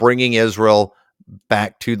bringing Israel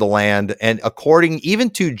back to the land. And according even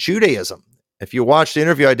to Judaism, if you watch the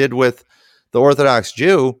interview I did with the Orthodox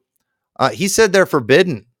Jew, he said they're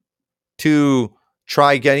forbidden to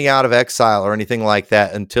try getting out of exile or anything like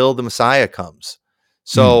that until the Messiah comes.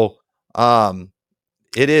 So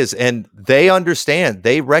it is, and they understand,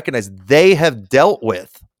 they recognize they have dealt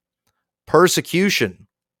with persecution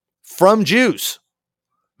from Jews,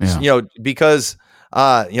 because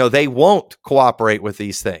they won't cooperate with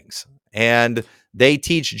these things, and they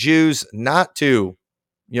teach Jews not to,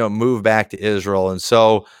 move back to Israel. And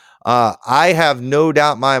so I have no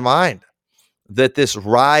doubt in my mind that this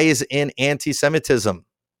rise in anti-Semitism,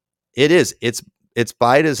 it's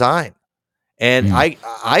by design. And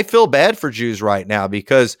I feel bad for Jews right now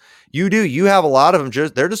because you have a lot of them,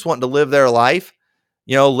 they're just wanting to live their life,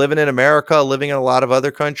 living in America, living in a lot of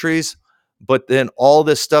other countries. But then all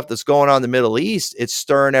this stuff that's going on in the Middle East, it's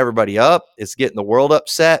stirring everybody up. It's getting the world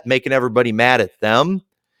upset, making everybody mad at them.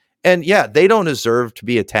 And they don't deserve to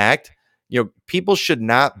be attacked. People should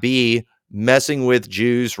not be messing with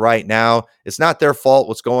Jews right now. It's not their fault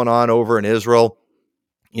what's going on over in Israel.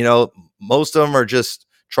 Most of them are just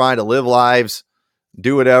trying to live lives,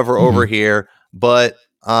 do whatever over here. But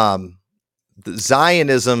the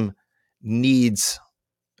Zionism needs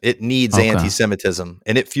anti-Semitism,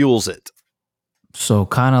 and it fuels it. So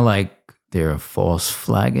kind of like they're false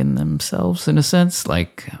flagging themselves in a sense.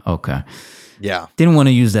 Like, okay. Yeah. Didn't want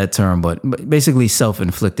to use that term, but basically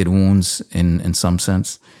self-inflicted wounds in some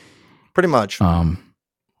sense. Pretty much.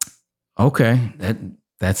 Okay.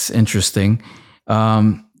 That's interesting.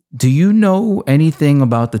 Do you know anything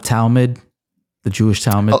about the Talmud, the Jewish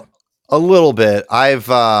Talmud? A little bit. I've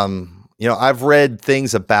read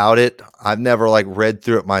things about it. I've never read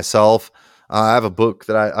through it myself. I have a book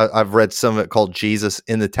that I've read some of it called Jesus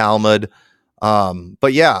in the Talmud.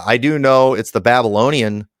 But I do know it's the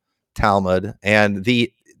Babylonian Talmud. And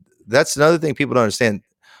that's another thing people don't understand.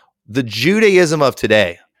 The Judaism of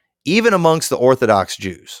today, even amongst the Orthodox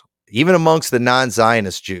Jews, even amongst the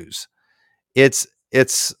non-Zionist Jews, it's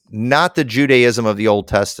not the Judaism of the Old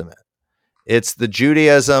Testament. It's the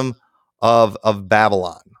Judaism of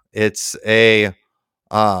Babylon. It's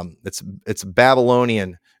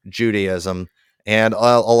Babylonian Judaism. And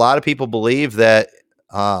a lot of people believe that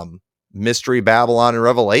Mystery Babylon and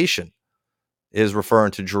Revelation is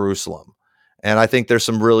referring to Jerusalem. And I think they've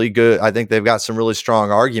got some really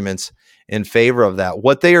strong arguments in favor of that.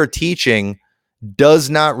 What they are teaching does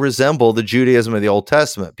not resemble the Judaism of the Old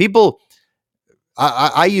Testament. People,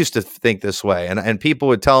 I used to think this way, and people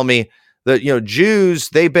would tell me that, Jews,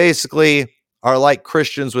 they basically are like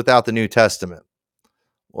Christians without the New Testament.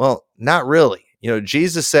 Well, not really.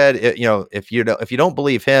 Jesus said, if you don't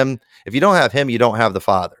believe him, if you don't have him, you don't have the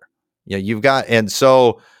Father. And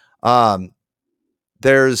so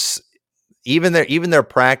there's even their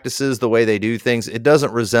practices, the way they do things, it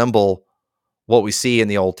doesn't resemble what we see in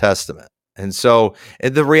the Old Testament. And so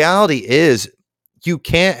the reality is you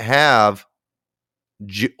can't have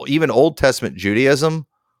even Old Testament Judaism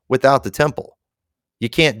without the temple. You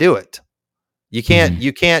can't do it. You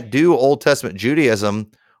can't do Old Testament Judaism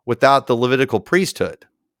without the Levitical priesthood.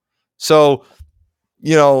 So,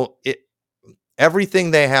 everything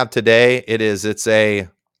they have today, it's a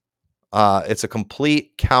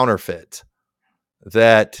complete counterfeit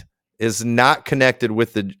that is not connected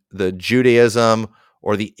with the Judaism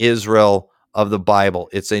or the Israel of the Bible.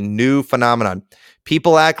 It's a new phenomenon.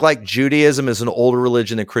 People act like Judaism is an older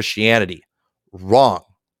religion than Christianity. Wrong.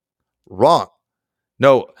 Wrong.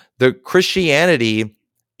 No, the Christianity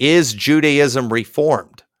is Judaism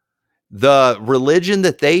reformed. The religion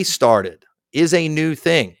that they started is a new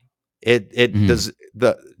thing. Does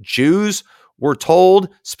the Jews were told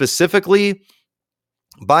specifically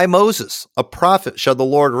by Moses, a prophet shall the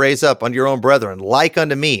Lord raise up unto your own brethren, like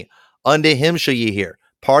unto me, unto him shall ye hear.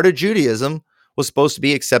 Part of Judaism was supposed to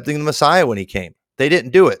be accepting the Messiah when he came. They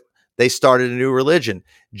didn't do it. They started a new religion.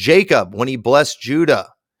 Jacob, when he blessed Judah,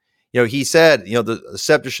 he said, the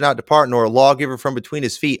scepter shall not depart, nor a lawgiver from between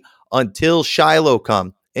his feet, until Shiloh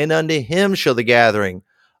come, and unto him shall the gathering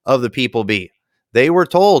of the people be. They were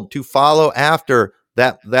told to follow after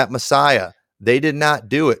that Messiah. They did not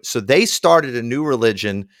do it. So they started a new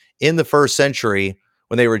religion in the first century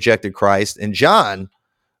when they rejected Christ. And John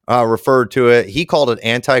referred to it. He called it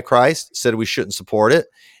Antichrist, said we shouldn't support it.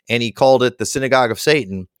 And he called it the synagogue of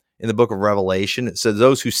Satan in the book of Revelation. It says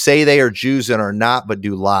those who say they are Jews and are not, but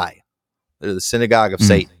do lie. They're the synagogue of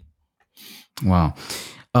Satan. Wow.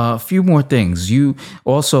 A few more things. You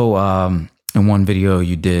also, in one video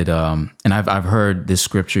you did, and I've heard this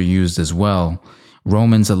scripture used as well,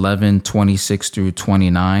 Romans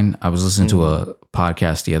 11:26-29. I was listening to a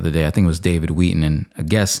podcast the other day. I think it was David Wheaton, and a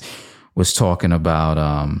guest was talking about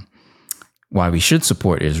why we should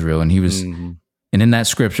support Israel. And he was, and in that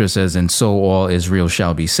scripture it says, and so all Israel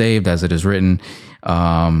shall be saved, as it is written.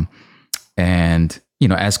 And,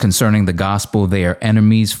 as concerning the gospel, they are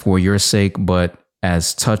enemies for your sake, but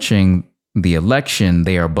as touching the election,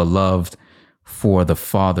 they are beloved for the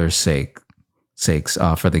Father's sakes,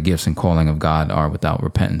 for the gifts and calling of God are without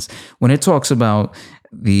repentance. When it talks about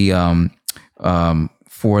the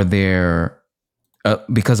for their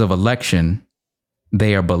because of election,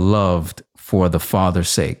 they are beloved for the Father's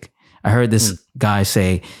sake. I heard this guy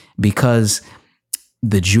say, because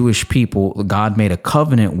the Jewish people, God made a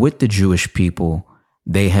covenant with the Jewish people,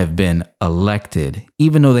 they have been elected.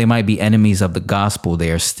 Even though they might be enemies of the gospel, they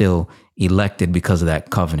are still elected because of that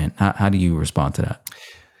covenant. How do you respond to that?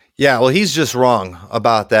 Yeah, well, he's just wrong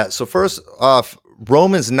about that. So first off,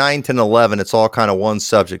 Romans 9, 10, 11, it's all kind of one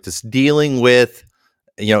subject. It's dealing with,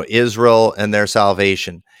 Israel and their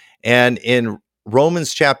salvation. And in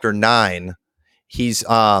Romans chapter 9, he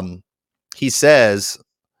says,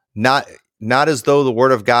 not as though the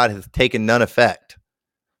word of God hath taken none effect.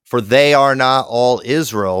 For they are not all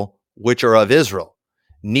Israel, which are of Israel.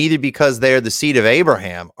 Neither because they are the seed of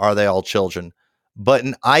Abraham are they all children. But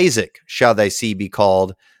in Isaac shall thy seed be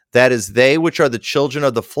called. That is, they which are the children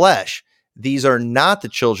of the flesh. These are not the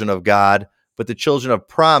children of God, but the children of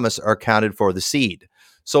promise are counted for the seed.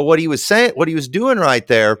 So what he was saying, what he was doing right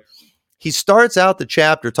there, he starts out the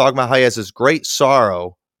chapter talking about how he has this great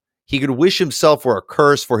sorrow. He could wish himself were a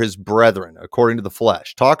curse for his brethren, according to the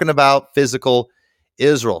flesh, talking about physical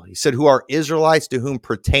Israel. He said, who are Israelites, to whom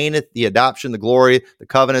pertaineth the adoption, the glory, the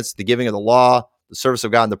covenants, the giving of the law, the service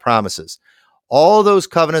of God, and the promises. All those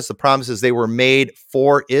covenants, the promises, they were made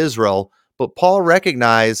for Israel, but Paul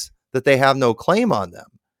recognized that they have no claim on them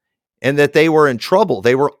and that they were in trouble.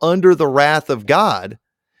 They were under the wrath of God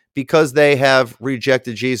because they have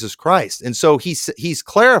rejected Jesus Christ. And so he's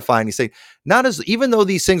clarifying. He's saying, even though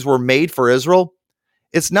these things were made for Israel,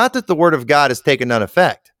 it's not that the word of God has taken none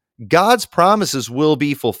effect. God's promises will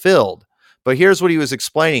be fulfilled. But here's what he was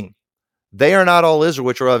explaining. They are not all Israel,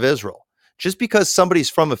 which are of Israel. Just because somebody's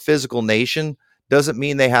from a physical nation doesn't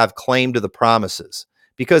mean they have claim to the promises.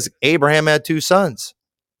 Because Abraham had two sons,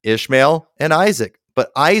 Ishmael and Isaac.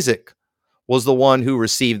 But Isaac was the one who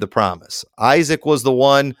received the promise. Isaac was the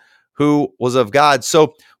one who was of God.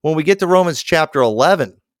 So when we get to Romans chapter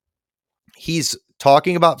 11, he's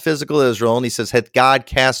talking about physical Israel, and he says, hath God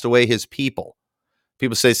cast away his people?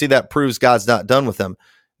 People say, see, that proves God's not done with them.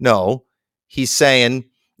 No, he's saying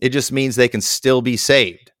it just means they can still be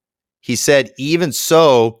saved. He said, even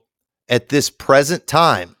so, at this present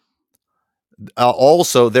time,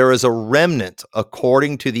 also there is a remnant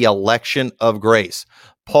according to the election of grace.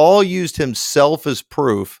 Paul used himself as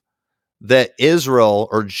proof that Israel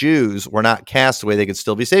or Jews were not cast away. They could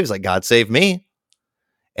still be saved. He's like, God saved me.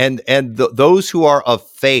 And those who are of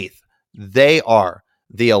faith, they are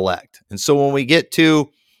the elect. And so when we get to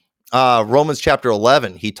Romans chapter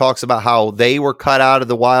 11, he talks about how they were cut out of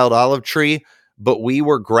the wild olive tree, but we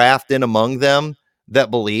were grafted in among them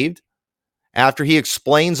that believed. After he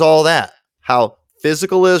explains all that, how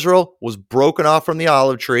physical Israel was broken off from the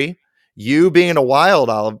olive tree, you being a wild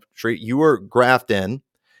olive tree, you were grafted in.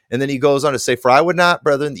 And then he goes on to say, for I would not,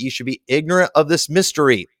 brethren, that ye should be ignorant of this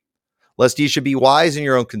mystery, lest ye should be wise in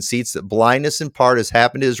your own conceits, that blindness in part has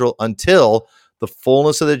happened to Israel until the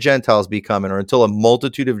fullness of the Gentiles be come in, or until a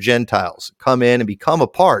multitude of Gentiles come in and become a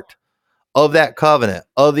part of that covenant,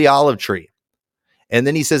 of the olive tree. And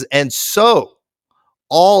then he says, and so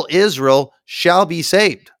all Israel shall be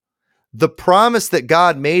saved. The promise that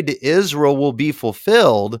God made to Israel will be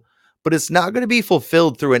fulfilled, but it's not going to be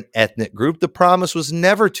fulfilled through an ethnic group. The promise was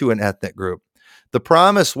never to an ethnic group. The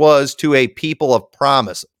promise was to a people of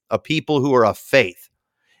promise, a people who are of faith.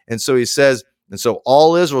 And so he says, and so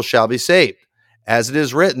all Israel shall be saved. As it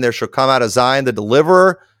is written, there shall come out of Zion the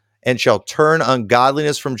deliverer, and shall turn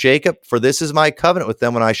ungodliness from Jacob. For this is my covenant with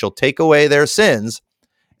them when I shall take away their sins.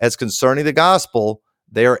 As concerning the gospel,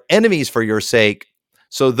 they are enemies for your sake.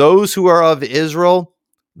 So those who are of Israel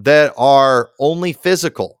that are only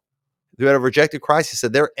physical, who have rejected Christ, he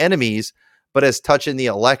said they're enemies, but as touching the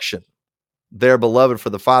election, they're beloved for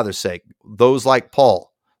the Father's sake. Those like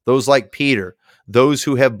Paul, those like Peter, those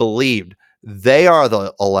who have believed, they are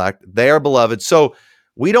the elect, they are beloved. So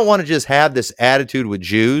we don't want to just have this attitude with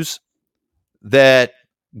Jews that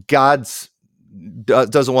God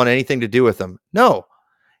doesn't want anything to do with them. No,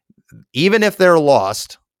 even if they're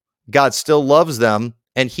lost, God still loves them,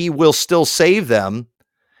 and he will still save them,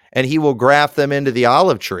 and he will graft them into the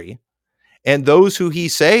olive tree. And those who he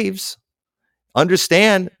saves,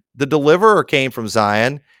 understand the deliverer came from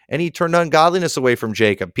Zion, and he turned ungodliness away from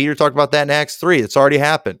Jacob. Peter talked about that in Acts 3. It's already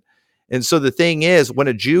happened. And so the thing is, when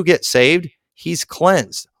a Jew gets saved, he's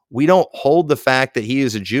cleansed. We don't hold the fact that he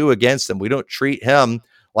is a Jew against him. We don't treat him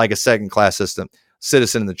like a second-class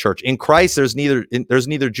citizen in the church. In Christ, there's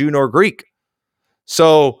neither Jew nor Greek.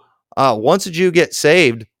 So once a Jew gets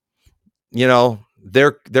saved,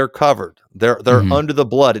 they're covered. They're under the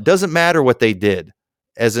blood. It doesn't matter what they did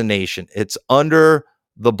as a nation. It's under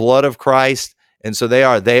the blood of Christ, and so they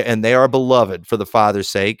are beloved for the Father's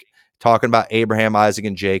sake. Talking about Abraham, Isaac,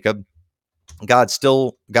 and Jacob, God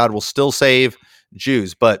will still save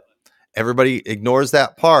Jews, but everybody ignores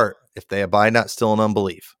that part if they abide not still in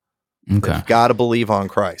unbelief. Okay, you've got to believe on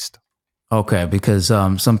Christ. Okay, because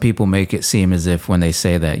some people make it seem as if when they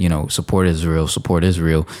say that, support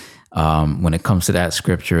Israel, when it comes to that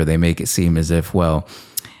scripture, they make it seem as if, well,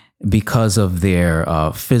 because of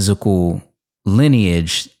their physical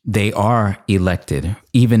lineage, they are elected,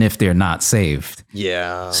 even if they're not saved.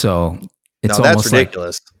 Yeah. So it's that's almost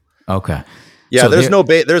ridiculous. Okay. Yeah, so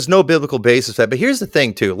there's no biblical basis for that. But here's the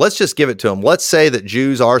thing, too. Let's just give it to them. Let's say that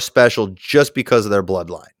Jews are special just because of their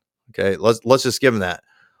bloodline. Okay, let's just give them that.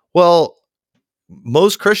 Well,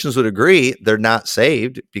 most Christians would agree they're not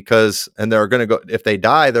saved and they're going to go, if they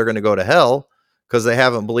die, they're going to go to hell because they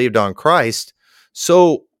haven't believed on Christ.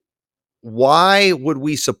 So why would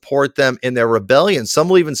we support them in their rebellion? Some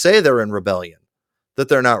will even say they're in rebellion, that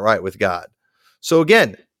they're not right with God. So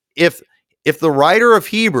again, if the writer of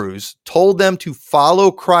Hebrews told them to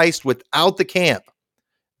follow Christ without the camp,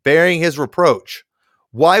 bearing his reproach,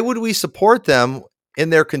 why would we support them in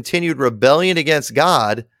their continued rebellion against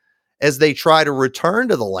God as they try to return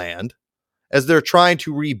to the land, as they're trying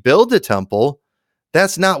to rebuild the temple?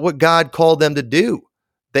 That's not what God called them to do.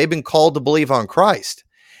 They've been called to believe on Christ.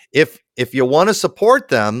 If you want to support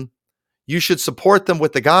them, you should support them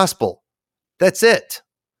with the gospel. That's it.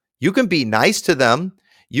 You can be nice to them.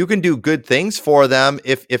 You can do good things for them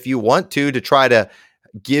if you want to try to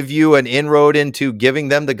give you an inroad into giving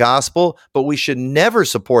them the gospel, but we should never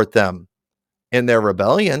support them in their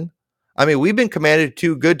rebellion. I mean, we've been commanded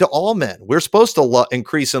to do good to all men. We're supposed to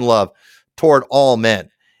increase in love toward all men.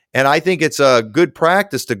 And I think it's a good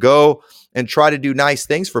practice to go and try to do nice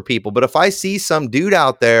things for people. But if I see some dude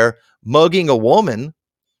out there mugging a woman,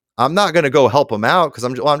 I'm not going to go help him out because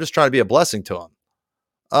I'm just trying to be a blessing to him.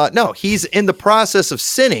 No, he's in the process of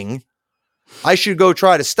sinning. I should go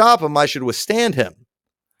try to stop him. I should withstand him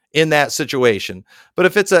in that situation. But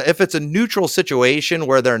if it's a neutral situation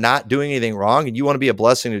where they're not doing anything wrong and you want to be a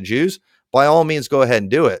blessing to Jews, by all means, go ahead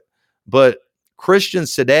and do it. But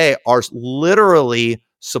Christians today are literally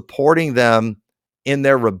supporting them in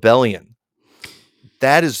their rebellion.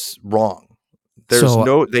 That is wrong.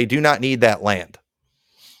 They do not need that land.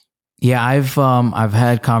 Yeah, I've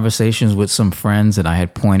had conversations with some friends, and I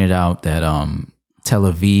had pointed out that Tel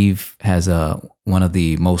Aviv has one of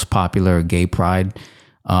the most popular gay pride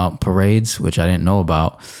parades, which I didn't know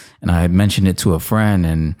about, and I had mentioned it to a friend,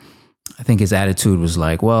 and I think his attitude was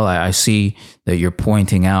like, "Well, I see that you're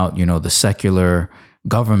pointing out, the secular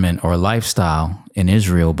government or lifestyle in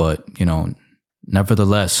Israel, but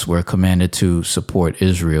nevertheless, we're commanded to support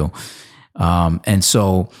Israel." And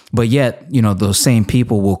so, but yet, those same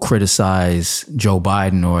people will criticize Joe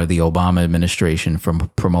Biden or the Obama administration for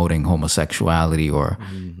promoting homosexuality or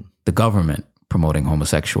the government promoting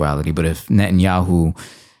homosexuality. But if Netanyahu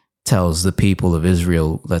tells the people of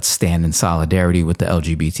Israel, let's stand in solidarity with the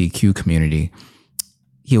LGBTQ community,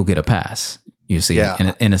 he'll get a pass. You see,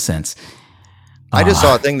 Yeah. in a sense. I just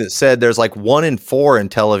saw a thing that said there's like 1 in 4 in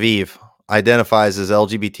Tel Aviv identifies as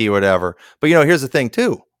LGBT or whatever. But here's the thing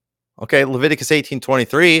too. Okay, Leviticus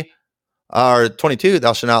 18:23 or 22,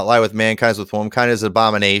 thou shalt not lie with mankind, with womankind is an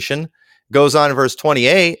abomination. Goes on in verse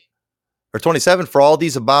 28 or 27, for all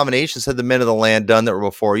these abominations had the men of the land done that were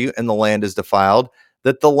before you, and the land is defiled,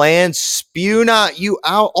 that the land spew not you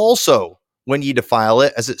out also when ye defile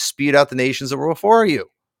it, as it spewed out the nations that were before you.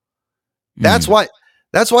 That's why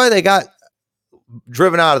they got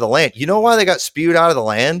driven out of the land. You know why they got spewed out of the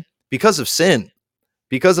land? Because of sin,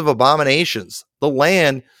 because of abominations. The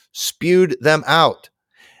land spewed them out.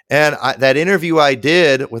 And that interview I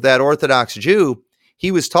did with that Orthodox Jew,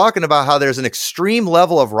 he was talking about how there's an extreme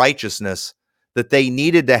level of righteousness that they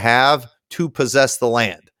needed to have to possess the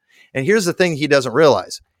land. And here's the thing he doesn't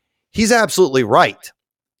realize. He's absolutely right.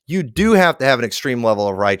 You do have to have an extreme level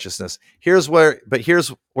of righteousness. Here's where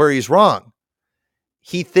he's wrong.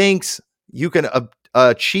 He thinks you can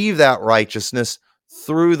achieve that righteousness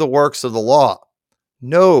through the works of the law.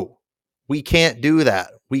 No, we can't do that.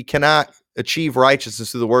 We cannot achieve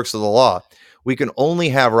righteousness through the works of the law. We can only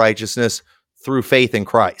have righteousness through faith in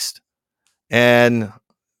Christ. And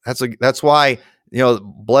that's why,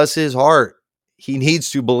 bless his heart, he needs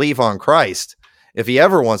to believe on Christ. If he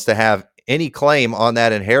ever wants to have any claim on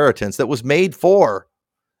that inheritance that was made for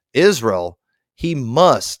Israel, he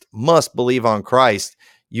must believe on Christ.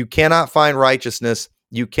 You cannot find righteousness.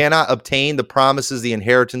 You cannot obtain the promises, the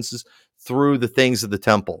inheritances through the things of the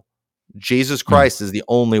temple. Jesus Christ is the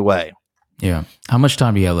only way. Yeah. How much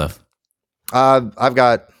time do you have left? I've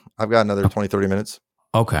got another 20, 30 minutes.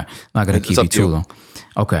 Okay. Not going to keep you too long.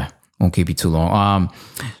 Okay. Won't keep you too long.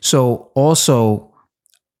 So also,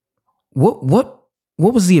 what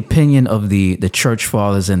was the opinion of the church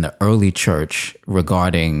fathers in the early church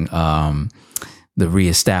regarding the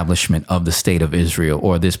reestablishment of the state of Israel,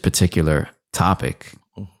 or this particular topic?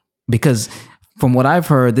 Because from what I've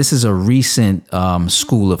heard, this is a recent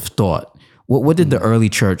school of thought. What did the early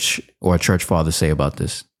church or church fathers say about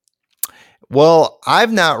this? Well,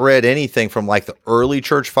 I've not read anything from like the early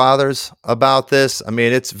church fathers about this. I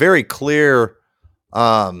mean, it's very clear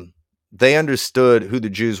they understood who the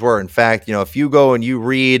Jews were. In fact, if you go and you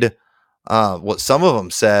read what some of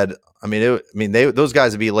them said, those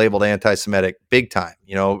guys would be labeled anti-Semitic big time.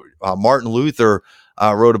 Martin Luther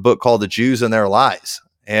wrote a book called The Jews and Their Lies,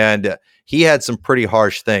 and he had some pretty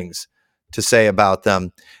harsh things to say about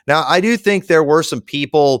them. Now, I do think there were some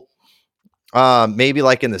people, maybe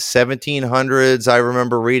like in the 1700s, I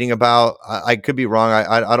remember reading about, I could be wrong.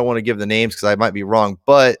 I don't want to give the names because I might be wrong,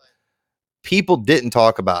 but people didn't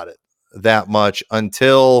talk about it that much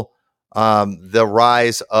until the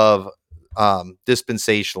rise of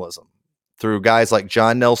dispensationalism through guys like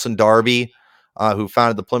John Nelson Darby, who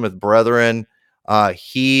founded the Plymouth Brethren.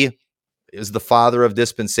 He is the father of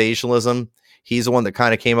dispensationalism. He's the one that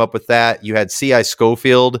kind of came up with that. You had C.I.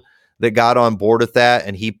 Scofield that got on board with that,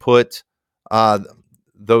 and he put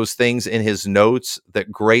those things in his notes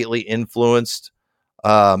that greatly influenced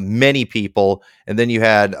many people. And then you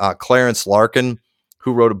had Clarence Larkin,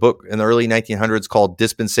 who wrote a book in the early 1900s called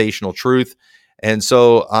Dispensational Truth. And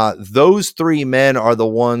so those three men are the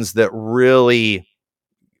ones that really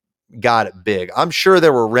got it big. I'm sure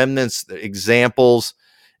there were remnants, examples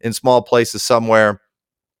in small places somewhere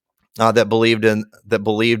that believed in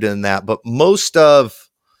that. But most of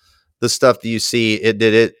the stuff that you see,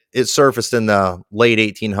 it surfaced in the late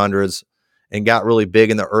 1800s and got really big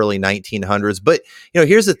in the early 1900s. But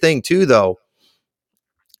here's the thing too, though.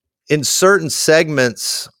 In certain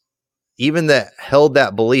segments, even that held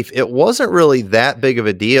that belief, it wasn't really that big of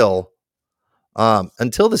a deal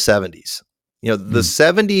until the 70s. The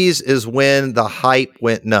 70s is when the hype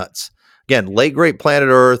went nuts. Again, late great Planet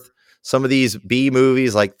Earth, some of these B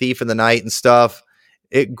movies like Thief in the Night and stuff,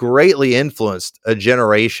 it greatly influenced a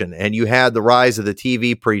generation. And you had the rise of the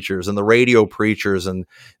TV preachers and the radio preachers. And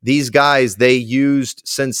these guys, they used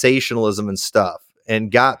sensationalism and stuff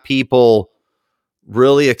and got people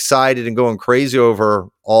really excited and going crazy over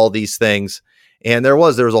all these things. And there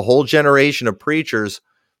was a whole generation of preachers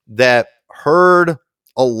that heard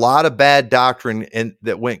a lot of bad doctrine and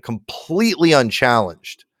that went completely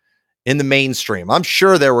unchallenged in the mainstream. I'm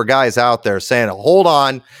sure there were guys out there saying, hold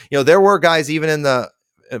on. There were guys even in the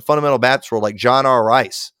fundamental Baptist world like John R.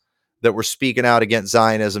 Rice that were speaking out against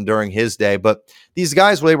Zionism during his day. But these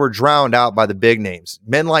guys, they were drowned out by the big names.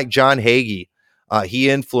 Men like John Hagee, he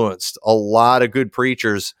influenced a lot of good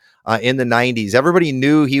preachers in the 90s. Everybody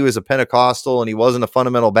knew he was a Pentecostal and he wasn't a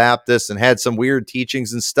fundamental Baptist and had some weird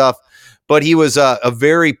teachings and stuff. but he was a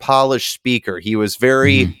very polished speaker. He was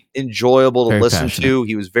very enjoyable to Very listen passionate. to.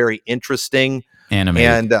 He was very interesting.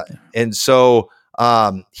 Animated. And so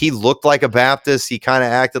he looked like a Baptist. He kind of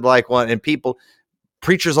acted like one, and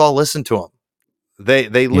preachers all listened to him.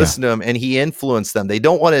 They listened to him, and he influenced them. They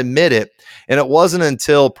don't want to admit it. And it wasn't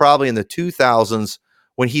until probably in the 2000s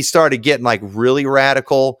when he started getting like really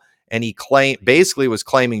radical, and he basically was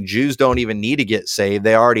claiming Jews don't even need to get saved.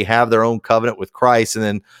 They already have their own covenant with Christ. And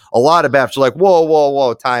then a lot of Baptists are like,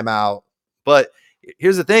 whoa, time out. But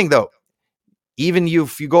here's the thing, though. Even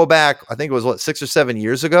if you go back, I think it was 6 or 7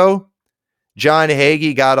 years ago, John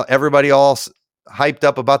Hagee got everybody all hyped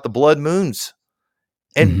up about the blood moons.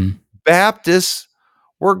 And Baptists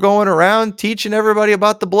were going around teaching everybody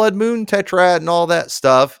about the blood moon tetrad and all that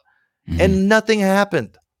stuff. And nothing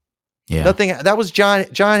happened. Yeah. Nothing. That was John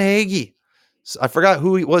Hagee. I forgot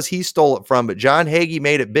who he stole it from, but John Hagee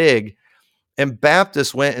made it big. And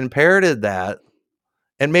Baptists went and parroted that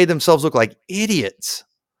and made themselves look like idiots.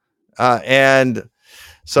 And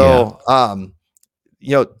so,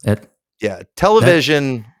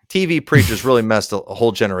 television, TV preachers really messed a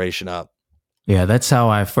whole generation up. Yeah, that's how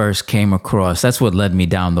I first came across. That's what led me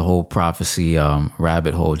down the whole prophecy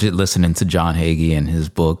rabbit hole, just listening to John Hagee and his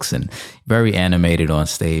books, and very animated on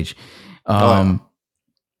stage.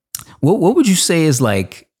 What would you say is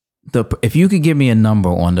like if you could give me a number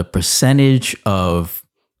on the percentage of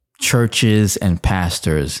churches and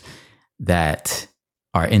pastors that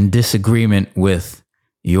are in disagreement with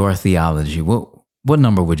your theology, what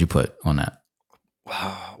number would you put on that?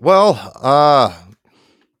 Well,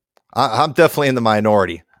 I'm definitely in the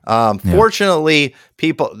minority. Fortunately,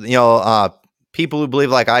 people who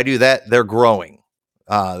believe like I do, that they're growing.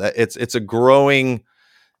 It's a growing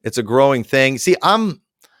thing. See, I'm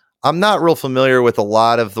not real familiar with a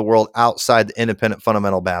lot of the world outside the independent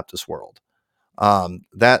fundamental Baptist world.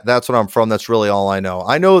 That's what I'm from. That's really all I know.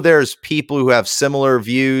 I know there's people who have similar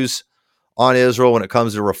views on Israel when it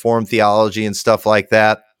comes to Reformed theology and stuff like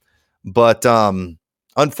that. But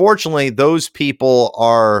unfortunately, those people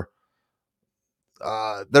are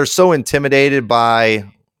they're so intimidated by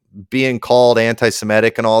being called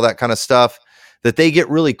anti-Semitic and all that kind of stuff that they get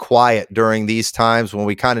really quiet during these times when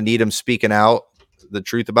we kind of need them speaking out the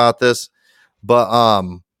truth about this. But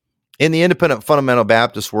in the independent fundamental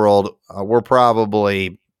Baptist world, we're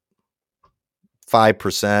probably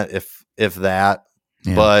 5%, if that.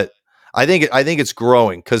 Yeah. But I think it's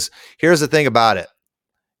growing, because here's the thing about it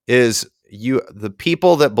is the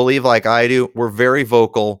people that believe like I do, we're very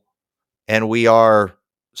vocal, and we are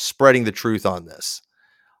spreading the truth on this.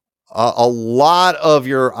 A lot of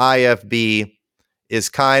your IFB is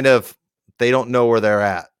kind of, they don't know where they're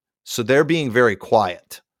at. So they're being very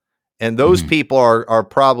quiet. And those people are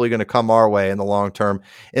probably going to come our way in the long term.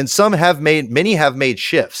 And many have made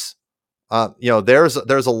shifts. There's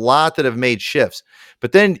a lot that have made shifts.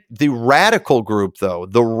 But then the radical group, though,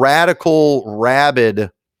 the radical,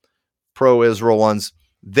 rabid pro-Israel ones,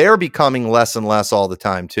 they're becoming less and less all the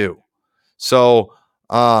time too. So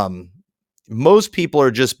most people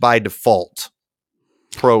are just by default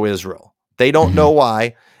pro-Israel. They don't know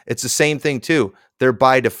why. It's the same thing too. They're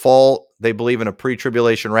by default. They believe in a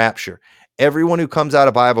pre-tribulation rapture. Everyone who comes out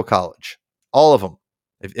of Bible college, all of them,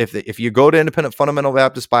 if you go to Independent Fundamental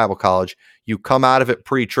Baptist Bible College, you come out of it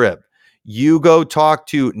pre-trib. You go talk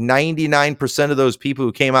to 99% of those people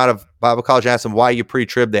who came out of Bible college and ask them why you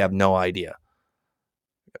pre-trib, they have no idea.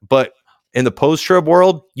 But in the post-trib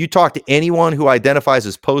world, you talk to anyone who identifies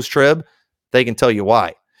as post-trib, they can tell you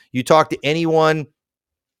why. You talk to anyone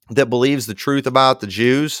that believes the truth about the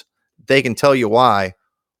Jews, they can tell you why.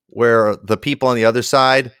 Where the people on the other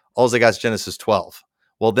side, all they got is Genesis 12.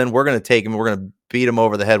 Well, then we're going to take them, we're going to beat them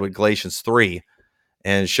over the head with Galatians 3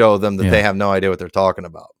 and show them that they have no idea what they're talking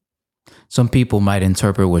about. Some people might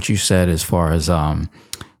interpret what you said as far as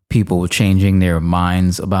people changing their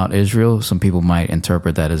minds about Israel. Some people might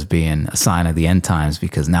interpret that as being a sign of the end times,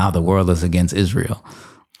 because now the world is against Israel.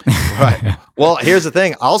 Right. Well, here's the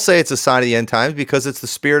thing. I'll say it's a sign of the end times because it's the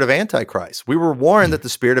spirit of Antichrist. We were warned that the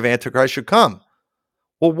spirit of Antichrist should come.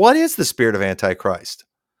 Well, what is the spirit of Antichrist?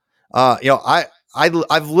 I've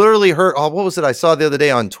literally heard, what was it I saw the other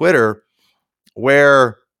day on Twitter,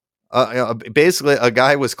 where basically a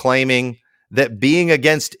guy was claiming that being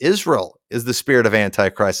against Israel is the spirit of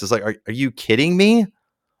Antichrist. It's like, are you kidding me?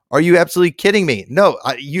 Are you absolutely kidding me? No,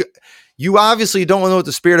 you obviously don't know what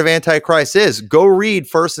the spirit of Antichrist is. Go read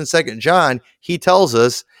 1st and 2nd John. He tells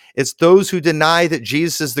us it's those who deny that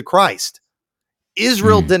Jesus is the Christ.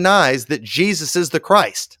 Israel denies that Jesus is the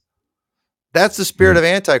Christ. That's the spirit of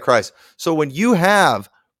Antichrist. So when you have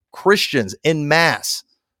Christians en masse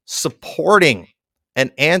supporting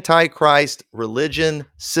an antichrist religion,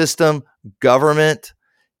 system, government,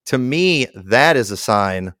 to me, that is a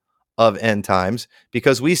sign of end times,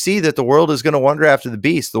 because we see that the world is going to wander after the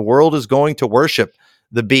beast. The world is going to worship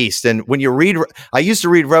the beast. And when you read, I used to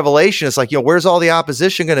read Revelation, it's like, where's all the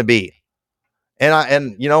opposition going to be?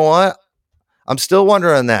 And you know what? I'm still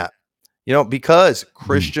wondering that, because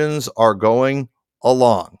Christians are going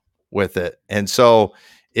along with it. And so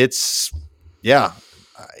it's,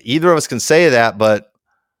 either of us can say that, but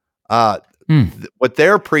what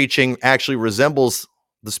they're preaching actually resembles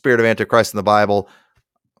the spirit of Antichrist in the Bible.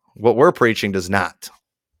 What we're preaching does not.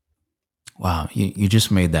 Wow, you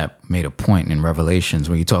just made a point in Revelations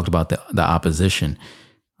where you talked about the opposition.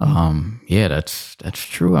 Yeah, that's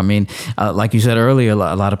true. I mean, like you said earlier, a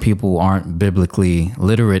lot of people aren't biblically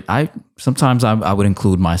literate. Sometimes I would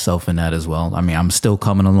include myself in that as well. I mean, I'm still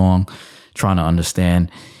coming along, trying to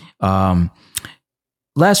understand.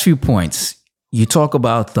 Last few points. You talk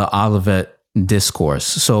about the Olivet Discourse.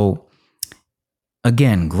 So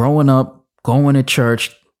again, growing up, going to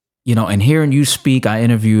church, and hearing you speak, I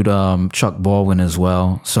interviewed Chuck Baldwin as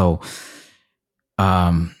well. So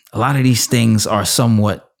a lot of these things are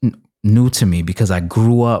somewhat new to me because I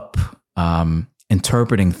grew up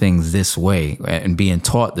interpreting things this way and being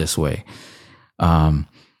taught this way. But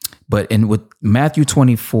with Matthew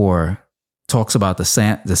 24 talks about the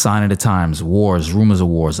sign of the times, wars, rumors of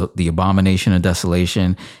wars, the abomination of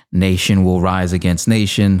desolation, nation will rise against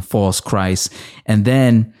nation, false Christ, and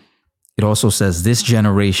then it also says this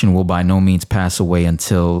generation will by no means pass away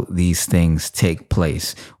until these things take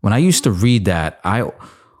place. When I used to read that, I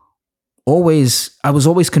was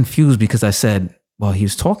always confused because I said, well, he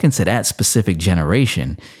was talking to that specific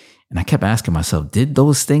generation. And I kept asking myself, did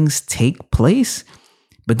those things take place?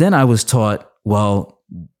 But then I was taught, well,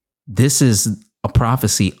 this is a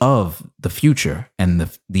prophecy of the future and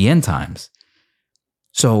the end times.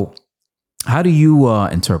 So how do you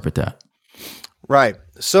interpret that? Right.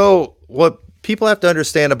 So what people have to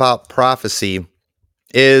understand about prophecy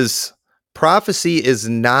is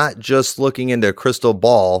not just looking into a crystal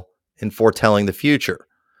ball and foretelling the future.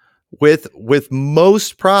 With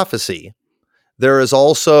most prophecy, there's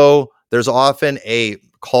often a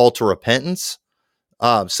call to repentance.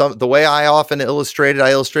 The way I often illustrate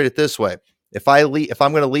it this way: if I'm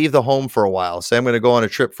going to leave the home for a while, say I'm going to go on a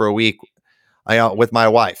trip for a week, with my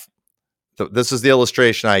wife. This is the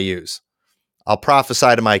illustration I use. I'll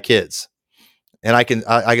prophesy to my kids, and I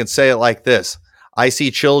can say it like this: I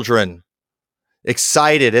see children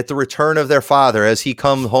excited at the return of their father as he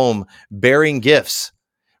comes home bearing gifts,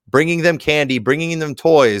 bringing them candy, bringing them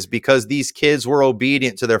toys, because these kids were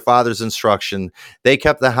obedient to their father's instruction. They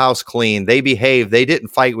kept the house clean. They behaved. They didn't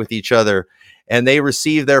fight with each other, and they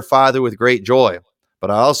received their father with great joy.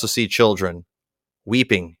 But I also see children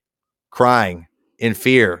weeping, crying in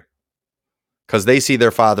fear because they see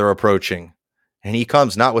their father approaching, and he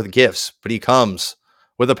comes not with gifts, but he comes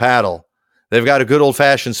with a paddle. They've got a good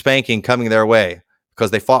old-fashioned spanking coming their way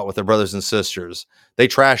because they fought with their brothers and sisters. They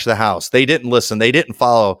trashed the house. They didn't listen. They didn't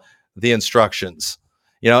follow the instructions.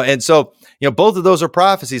 And so, both of those are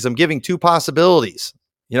prophecies. I'm giving two possibilities.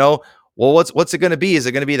 Well, what's it going to be? Is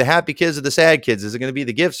it going to be the happy kids or the sad kids? Is it going to be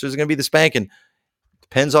the gifts or is it going to be the spanking?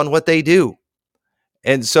 Depends on what they do.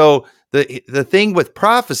 And so the thing with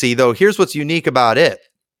prophecy, though, here's what's unique about it,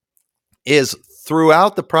 is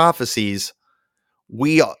throughout the prophecies,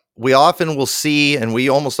 we often will see, and we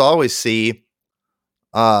almost always see,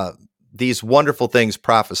 these wonderful things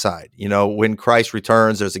prophesied. When Christ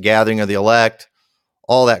returns, there's a gathering of the elect,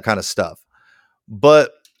 all that kind of stuff.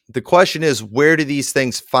 But the question is, where do these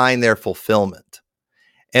things find their fulfillment?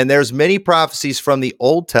 And there's many prophecies from the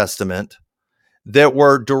Old Testament that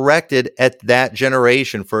were directed at that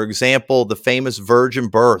generation. For example, the famous virgin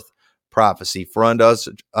birth prophecy: for unto us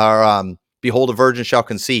behold, a virgin shall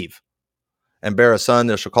conceive and bear a son,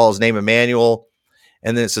 they shall call his name Emmanuel.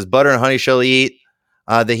 And then it says, butter and honey shall he eat,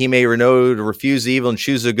 that he may know to refuse the evil and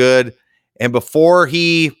choose the good. And before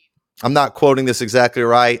I'm not quoting this exactly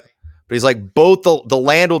right, but he's like, both the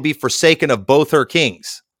land will be forsaken of both her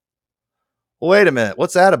kings. Well, wait a minute,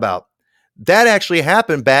 what's that about? That actually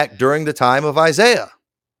happened back during the time of Isaiah.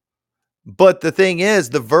 But the thing is,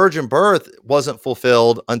 the virgin birth wasn't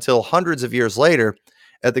fulfilled until hundreds of years later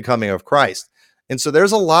at the coming of Christ. And so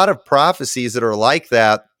there's a lot of prophecies that are like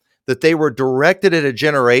that they were directed at a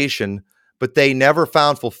generation, but they never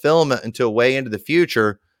found fulfillment until way into the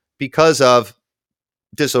future because of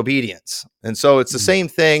disobedience. And so it's the same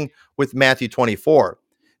thing with Matthew 24.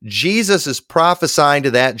 Jesus is prophesying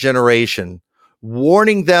to that generation,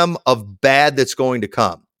 warning them of bad that's going to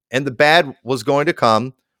come. And the bad was going to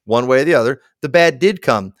come one way or the other. The bad did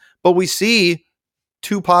come. But we see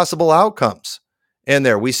two possible outcomes in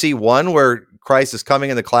there. We see one where Christ is coming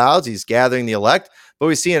in the clouds, he's gathering the elect, but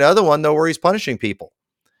we see another one though where he's punishing people.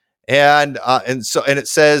 And it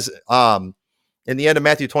says in the end of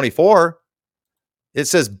Matthew 24, it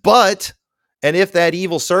says, but and if that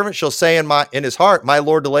evil servant shall say in his heart, my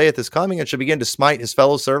Lord delayeth his coming, and shall begin to smite his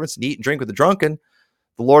fellow servants and eat and drink with the drunken,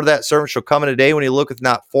 the Lord of that servant shall come in a day when he looketh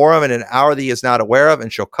not for him, and an hour that he is not aware of,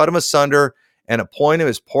 and shall cut him asunder and appoint him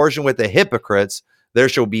his portion with the hypocrites. There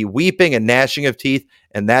shall be weeping and gnashing of teeth,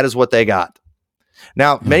 and that is what they got.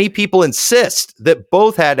 Now, many people insist that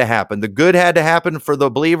both had to happen. The good had to happen for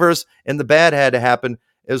the believers, and the bad had to happen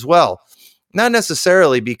as well. Not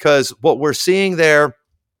necessarily, because what we're seeing there,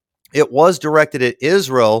 it was directed at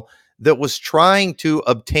Israel that was trying to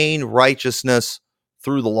obtain righteousness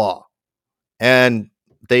through the law, and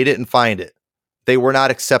they didn't find it. They were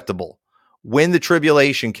not acceptable. When the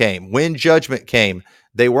tribulation came, when judgment came,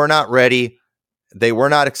 they were not ready. They were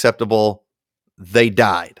not acceptable. They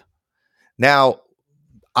died. Now,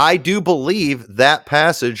 I do believe that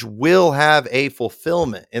passage will have a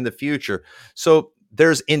fulfillment in the future. So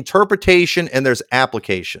there's interpretation and there's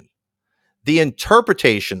application. The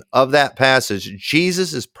interpretation of that passage,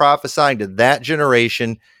 Jesus is prophesying to that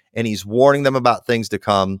generation, and he's warning them about things to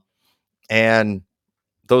come. And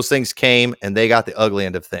those things came, and they got the ugly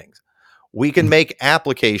end of things. We can make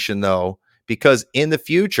application, though, because in the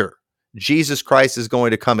future, Jesus Christ is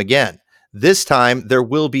going to come again. This time, there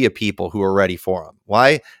will be a people who are ready for him.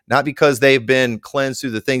 Why? Not because they've been cleansed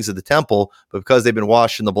through the things of the temple, but because they've been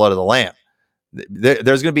washed in the blood of the Lamb.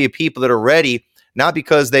 There's going to be a people that are ready, not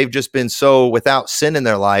because they've just been so without sin in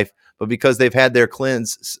their life, but because they've had their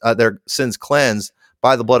sins cleansed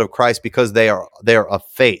by the blood of Christ, because they are of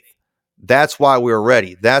faith. That's why we're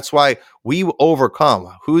ready. That's why we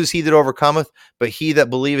overcome. Who is he that overcometh? But he that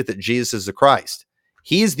believeth that Jesus is the Christ.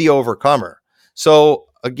 He's the overcomer. So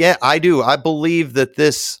again, I believe that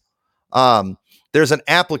this, there's an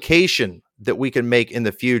application that we can make in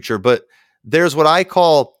the future, but there's what I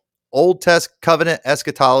call Old Testament covenant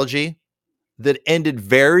eschatology that ended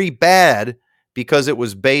very bad because it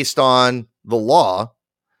was based on the law.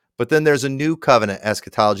 But then there's a new covenant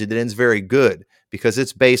eschatology that ends very good because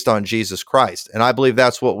it's based on Jesus Christ. And I believe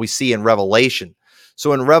that's what we see in Revelation.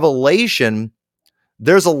 So in Revelation,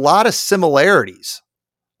 there's a lot of similarities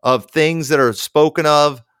of things that are spoken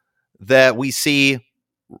of that we see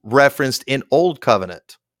referenced in Old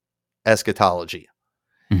Covenant eschatology.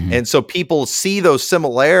 Mm-hmm. And so people see those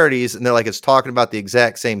similarities and they're like, it's talking about the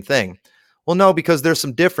exact same thing. Well, no, because there's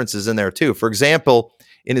some differences in there too. For example,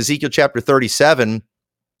 in Ezekiel chapter 37,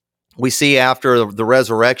 we see after the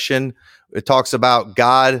resurrection, it talks about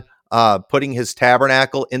God putting his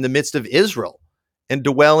tabernacle in the midst of Israel and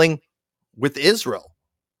dwelling with Israel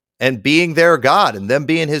and being their God and them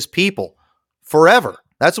being his people forever.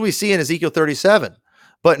 That's what we see in Ezekiel 37.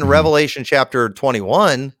 But in Revelation chapter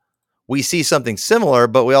 21, we see something similar,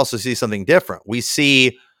 but we also see something different. We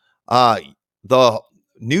see the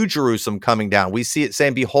New Jerusalem coming down. We see it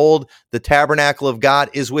saying, behold, the tabernacle of God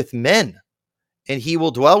is with men, and he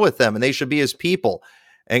will dwell with them, and they shall be his people,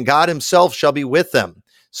 and God himself shall be with them.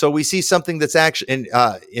 So we see something that's actually,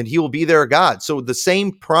 and he will be their God. So the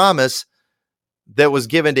same promise that was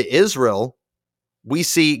given to Israel, we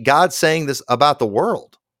see God saying this about the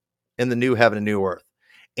world in the new heaven and new earth.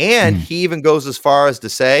 And he even goes as far as to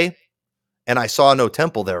say, and I saw no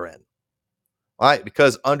temple therein. All right,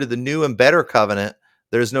 because under the new and better covenant,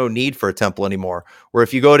 there's no need for a temple anymore. Where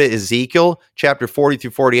if you go to Ezekiel chapter 40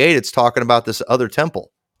 through 48, it's talking about this other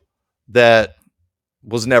temple that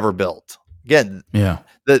was never built. Again,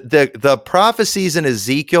 the prophecies in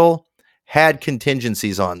Ezekiel had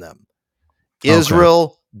contingencies on them.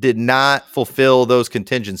 Israel did not fulfill those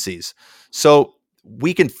contingencies. So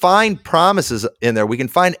we can find promises in there. We can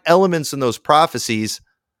find elements in those prophecies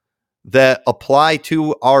that apply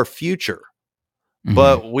to our future.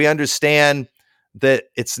 But we understand that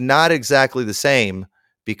it's not exactly the same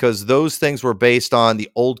because those things were based on the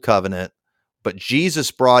old covenant, but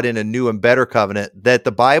Jesus brought in a new and better covenant that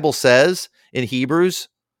the Bible says in Hebrews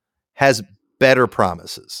has better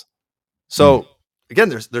promises. So again,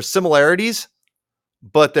 there's similarities,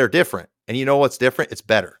 but they're different. And you know what's different? It's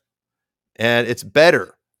better. And it's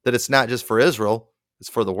better that it's not just for Israel, it's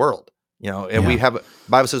for the world. And we have, the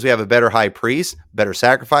Bible says we have a better high priest, better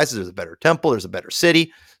sacrifices, there's a better temple, there's a better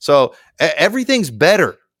city. So everything's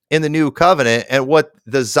better in the new covenant. And what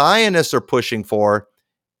the Zionists are pushing for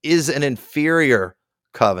is an inferior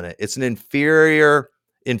covenant. It's an inferior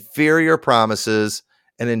promises,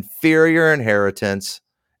 an inferior inheritance.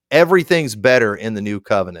 Everything's better in the new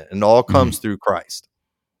covenant, and all comes through Christ.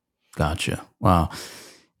 Gotcha. Wow.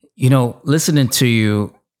 Listening to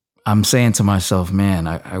you, I'm saying to myself, man,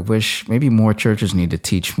 I wish maybe more churches need to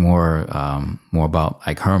teach more about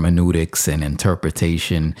like hermeneutics and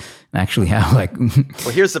interpretation, and actually have like.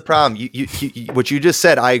 Well, here's the problem. What you just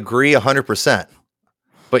said, I agree 100%.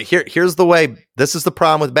 But here's the way. This is the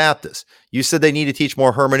problem with Baptists. You said they need to teach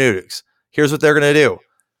more hermeneutics. Here's what they're going to do.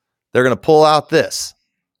 They're going to pull out this.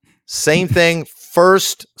 Same thing,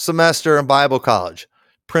 first semester in Bible college.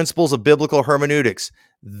 Principles of biblical hermeneutics.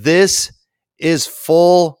 This is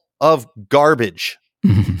full of garbage.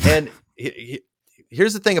 And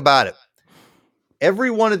here's the thing about it. Every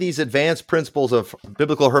one of these advanced principles of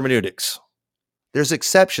biblical hermeneutics, there's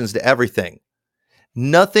exceptions to everything.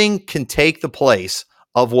 Nothing can take the place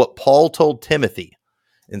of what Paul told Timothy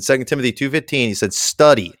in 2 Timothy 2:15. He said,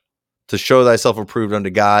 study to show thyself approved unto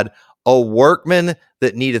God, a workman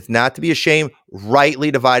that needeth not to be ashamed,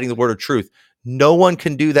 rightly dividing the word of truth. No one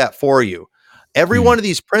can do that for you. Every one of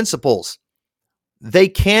these principles, they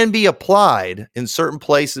can be applied in certain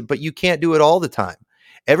places, but you can't do it all the time.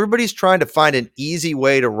 Everybody's trying to find an easy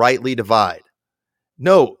way to rightly divide.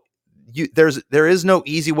 No, there is no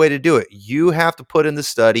easy way to do it. You have to put in the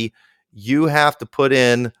study. You have to put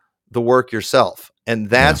in the work yourself. And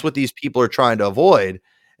that's what these people are trying to avoid.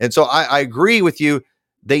 And so I agree with you.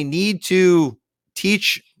 They need to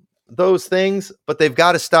teach those things, but they've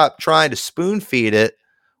got to stop trying to spoon feed it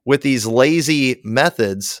with these lazy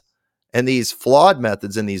methods and these flawed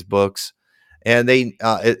methods in these books. And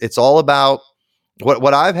it's all about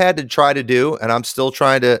what I've had to try to do, and I'm still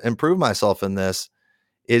trying to improve myself in this,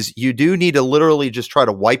 is you do need to literally just try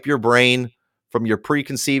to wipe your brain from your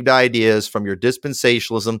preconceived ideas, from your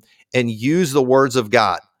dispensationalism, and use the words of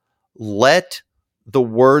God. Let the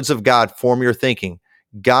words of God form your thinking.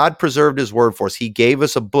 God preserved his word for us. He gave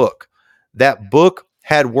us a book. That book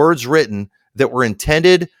had words written that were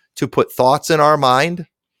intended to put thoughts in our mind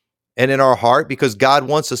and in our heart, because God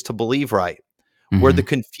wants us to believe right. Where the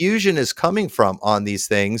confusion is coming from on these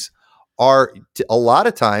things are a lot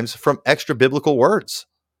of times from extra biblical words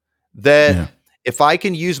that if I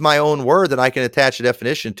can use my own word, then I can attach a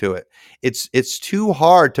definition to it. It's too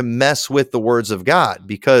hard to mess with the words of God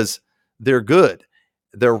because they're good.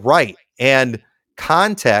 They're right. And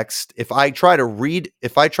context, if I try to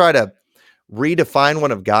redefine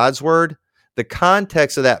one of God's word, the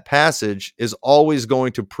context of that passage is always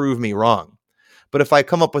going to prove me wrong. But if I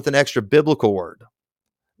come up with an extra biblical word,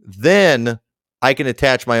 then I can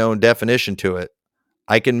attach my own definition to it.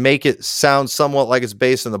 I can make it sound somewhat like it's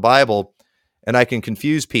based in the Bible, and I can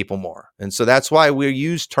confuse people more. And so that's why we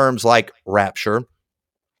use terms like rapture,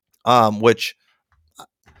 which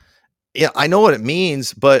I know what it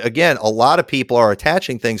means, but again, a lot of people are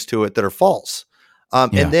attaching things to it that are false.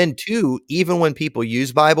 And then too, even when people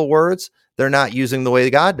use Bible words, they're not using the way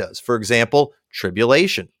God does. For example,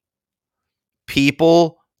 tribulation.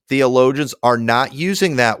 Theologians are not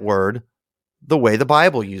using that word the way the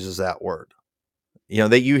Bible uses that word.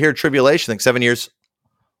 You hear tribulation, think 7 years.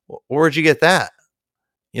 Where'd you get that?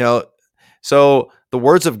 So the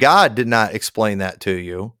words of God did not explain that to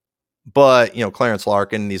you, but Clarence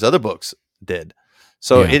Larkin and these other books did.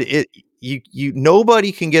 So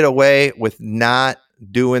nobody can get away with not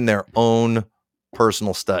doing their own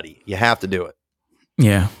personal study. You have to do it.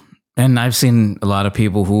 Yeah. And I've seen a lot of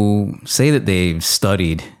people who say that they've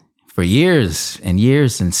studied for years and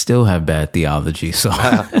years and still have bad theology. So,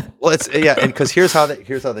 and because here's how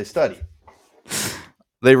they study.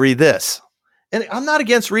 They read this, and I'm not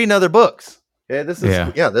against reading other books. Okay,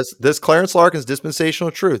 this Clarence Larkin's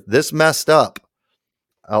Dispensational Truth. This messed up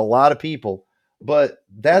a lot of people, but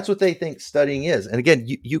that's what they think studying is. And again,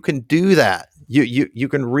 you can do that. You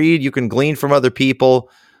can read, you can glean from other people,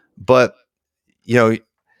 but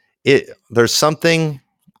there's something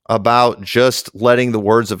about just letting the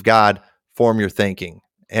words of God form your thinking.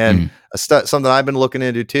 And something I've been looking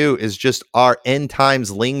into too is just our end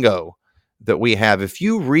times lingo that we have. If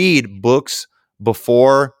you read books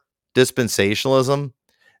before dispensationalism,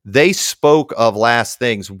 they spoke of last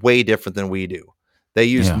things way different than we do. They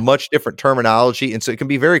use much different terminology. And so it can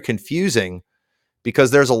be very confusing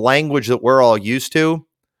because there's a language that we're all used to.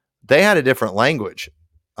 They had a different language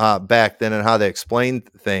back then and how they explained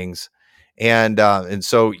things. And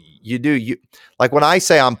so you like when I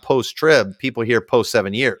say I'm post-trib, people hear post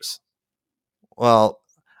 7 years. Well,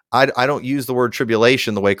 I don't use the word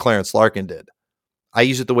tribulation the way Clarence Larkin did. I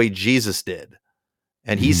use it the way Jesus did.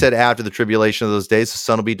 And he said after the tribulation of those days, the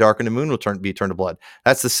sun will be dark and the moon will be turned to blood.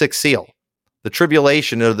 That's the sixth seal. The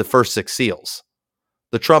tribulation are the first six seals.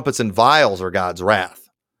 The trumpets and vials are God's wrath.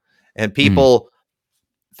 And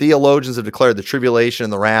theologians have declared the tribulation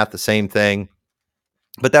and the wrath the same thing.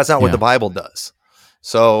 But that's not what the Bible does.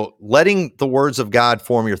 So letting the words of God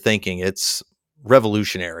form your thinking, it's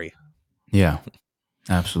revolutionary. Yeah,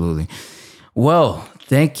 absolutely. Well,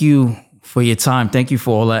 thank you for your time. Thank you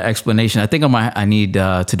for all that explanation. I think I need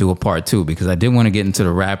to do a part 2 because I did want to get into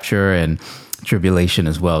the rapture and tribulation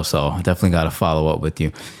as well. So I definitely got to follow up with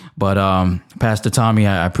you. But Pastor Tommy,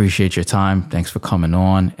 I appreciate your time. Thanks for coming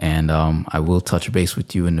on, and I will touch base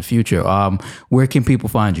with you in the future. Where can people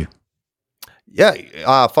find you?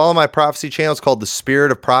 Yeah, follow my prophecy channel. It's called The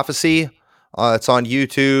Spirit of Prophecy. It's on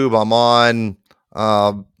YouTube. I'm on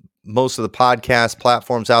most of the podcast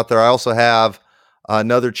platforms out there. I also have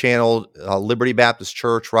another channel, Liberty Baptist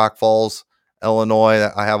Church, Rock Falls, Illinois.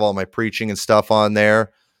 I have all my preaching and stuff on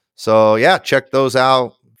there. So yeah, check those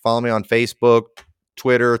out. Follow me on Facebook,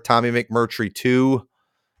 Twitter, Tommy McMurtry 2.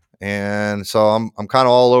 And so I'm kind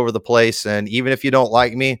of all over the place. And even if you don't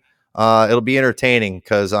like me, it'll be entertaining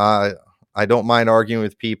because I don't mind arguing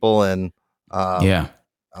with people, and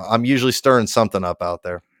I'm usually stirring something up out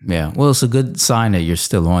there. Yeah. Well, it's a good sign that you're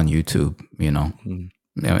still on YouTube,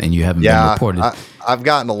 and you haven't been reported. I've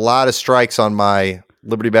gotten a lot of strikes on my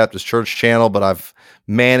Liberty Baptist Church channel, but I've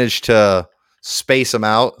managed to space them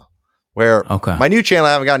out where my new channel,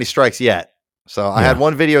 I haven't got any strikes yet. So I had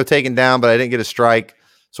one video taken down, but I didn't get a strike.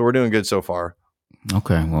 So we're doing good so far.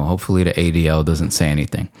 Okay. Well, hopefully the ADL doesn't say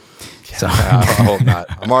anything. So I hope not.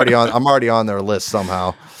 I'm already on their list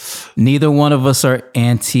somehow. Neither one of us are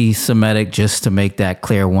anti-Semitic. Just to make that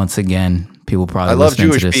clear, once again, people probably. I love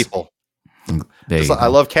Jewish people. I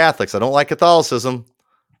love Catholics. I don't like Catholicism,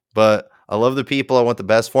 but I love the people. I want the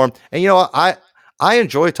best for them. And I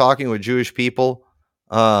enjoy talking with Jewish people.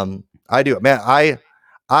 I do, man.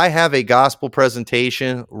 I have a gospel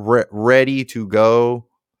presentation ready to go,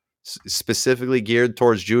 specifically geared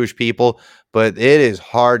towards Jewish people, but it is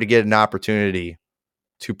hard to get an opportunity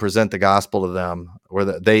to present the gospel to them where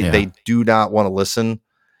they do not want to listen.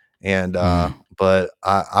 And, but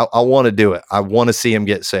I want to do it. I want to see them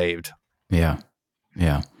get saved. Yeah.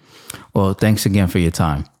 Yeah. Well, thanks again for your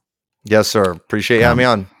time. Yes, sir. Appreciate you having me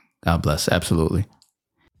on. God bless. Absolutely.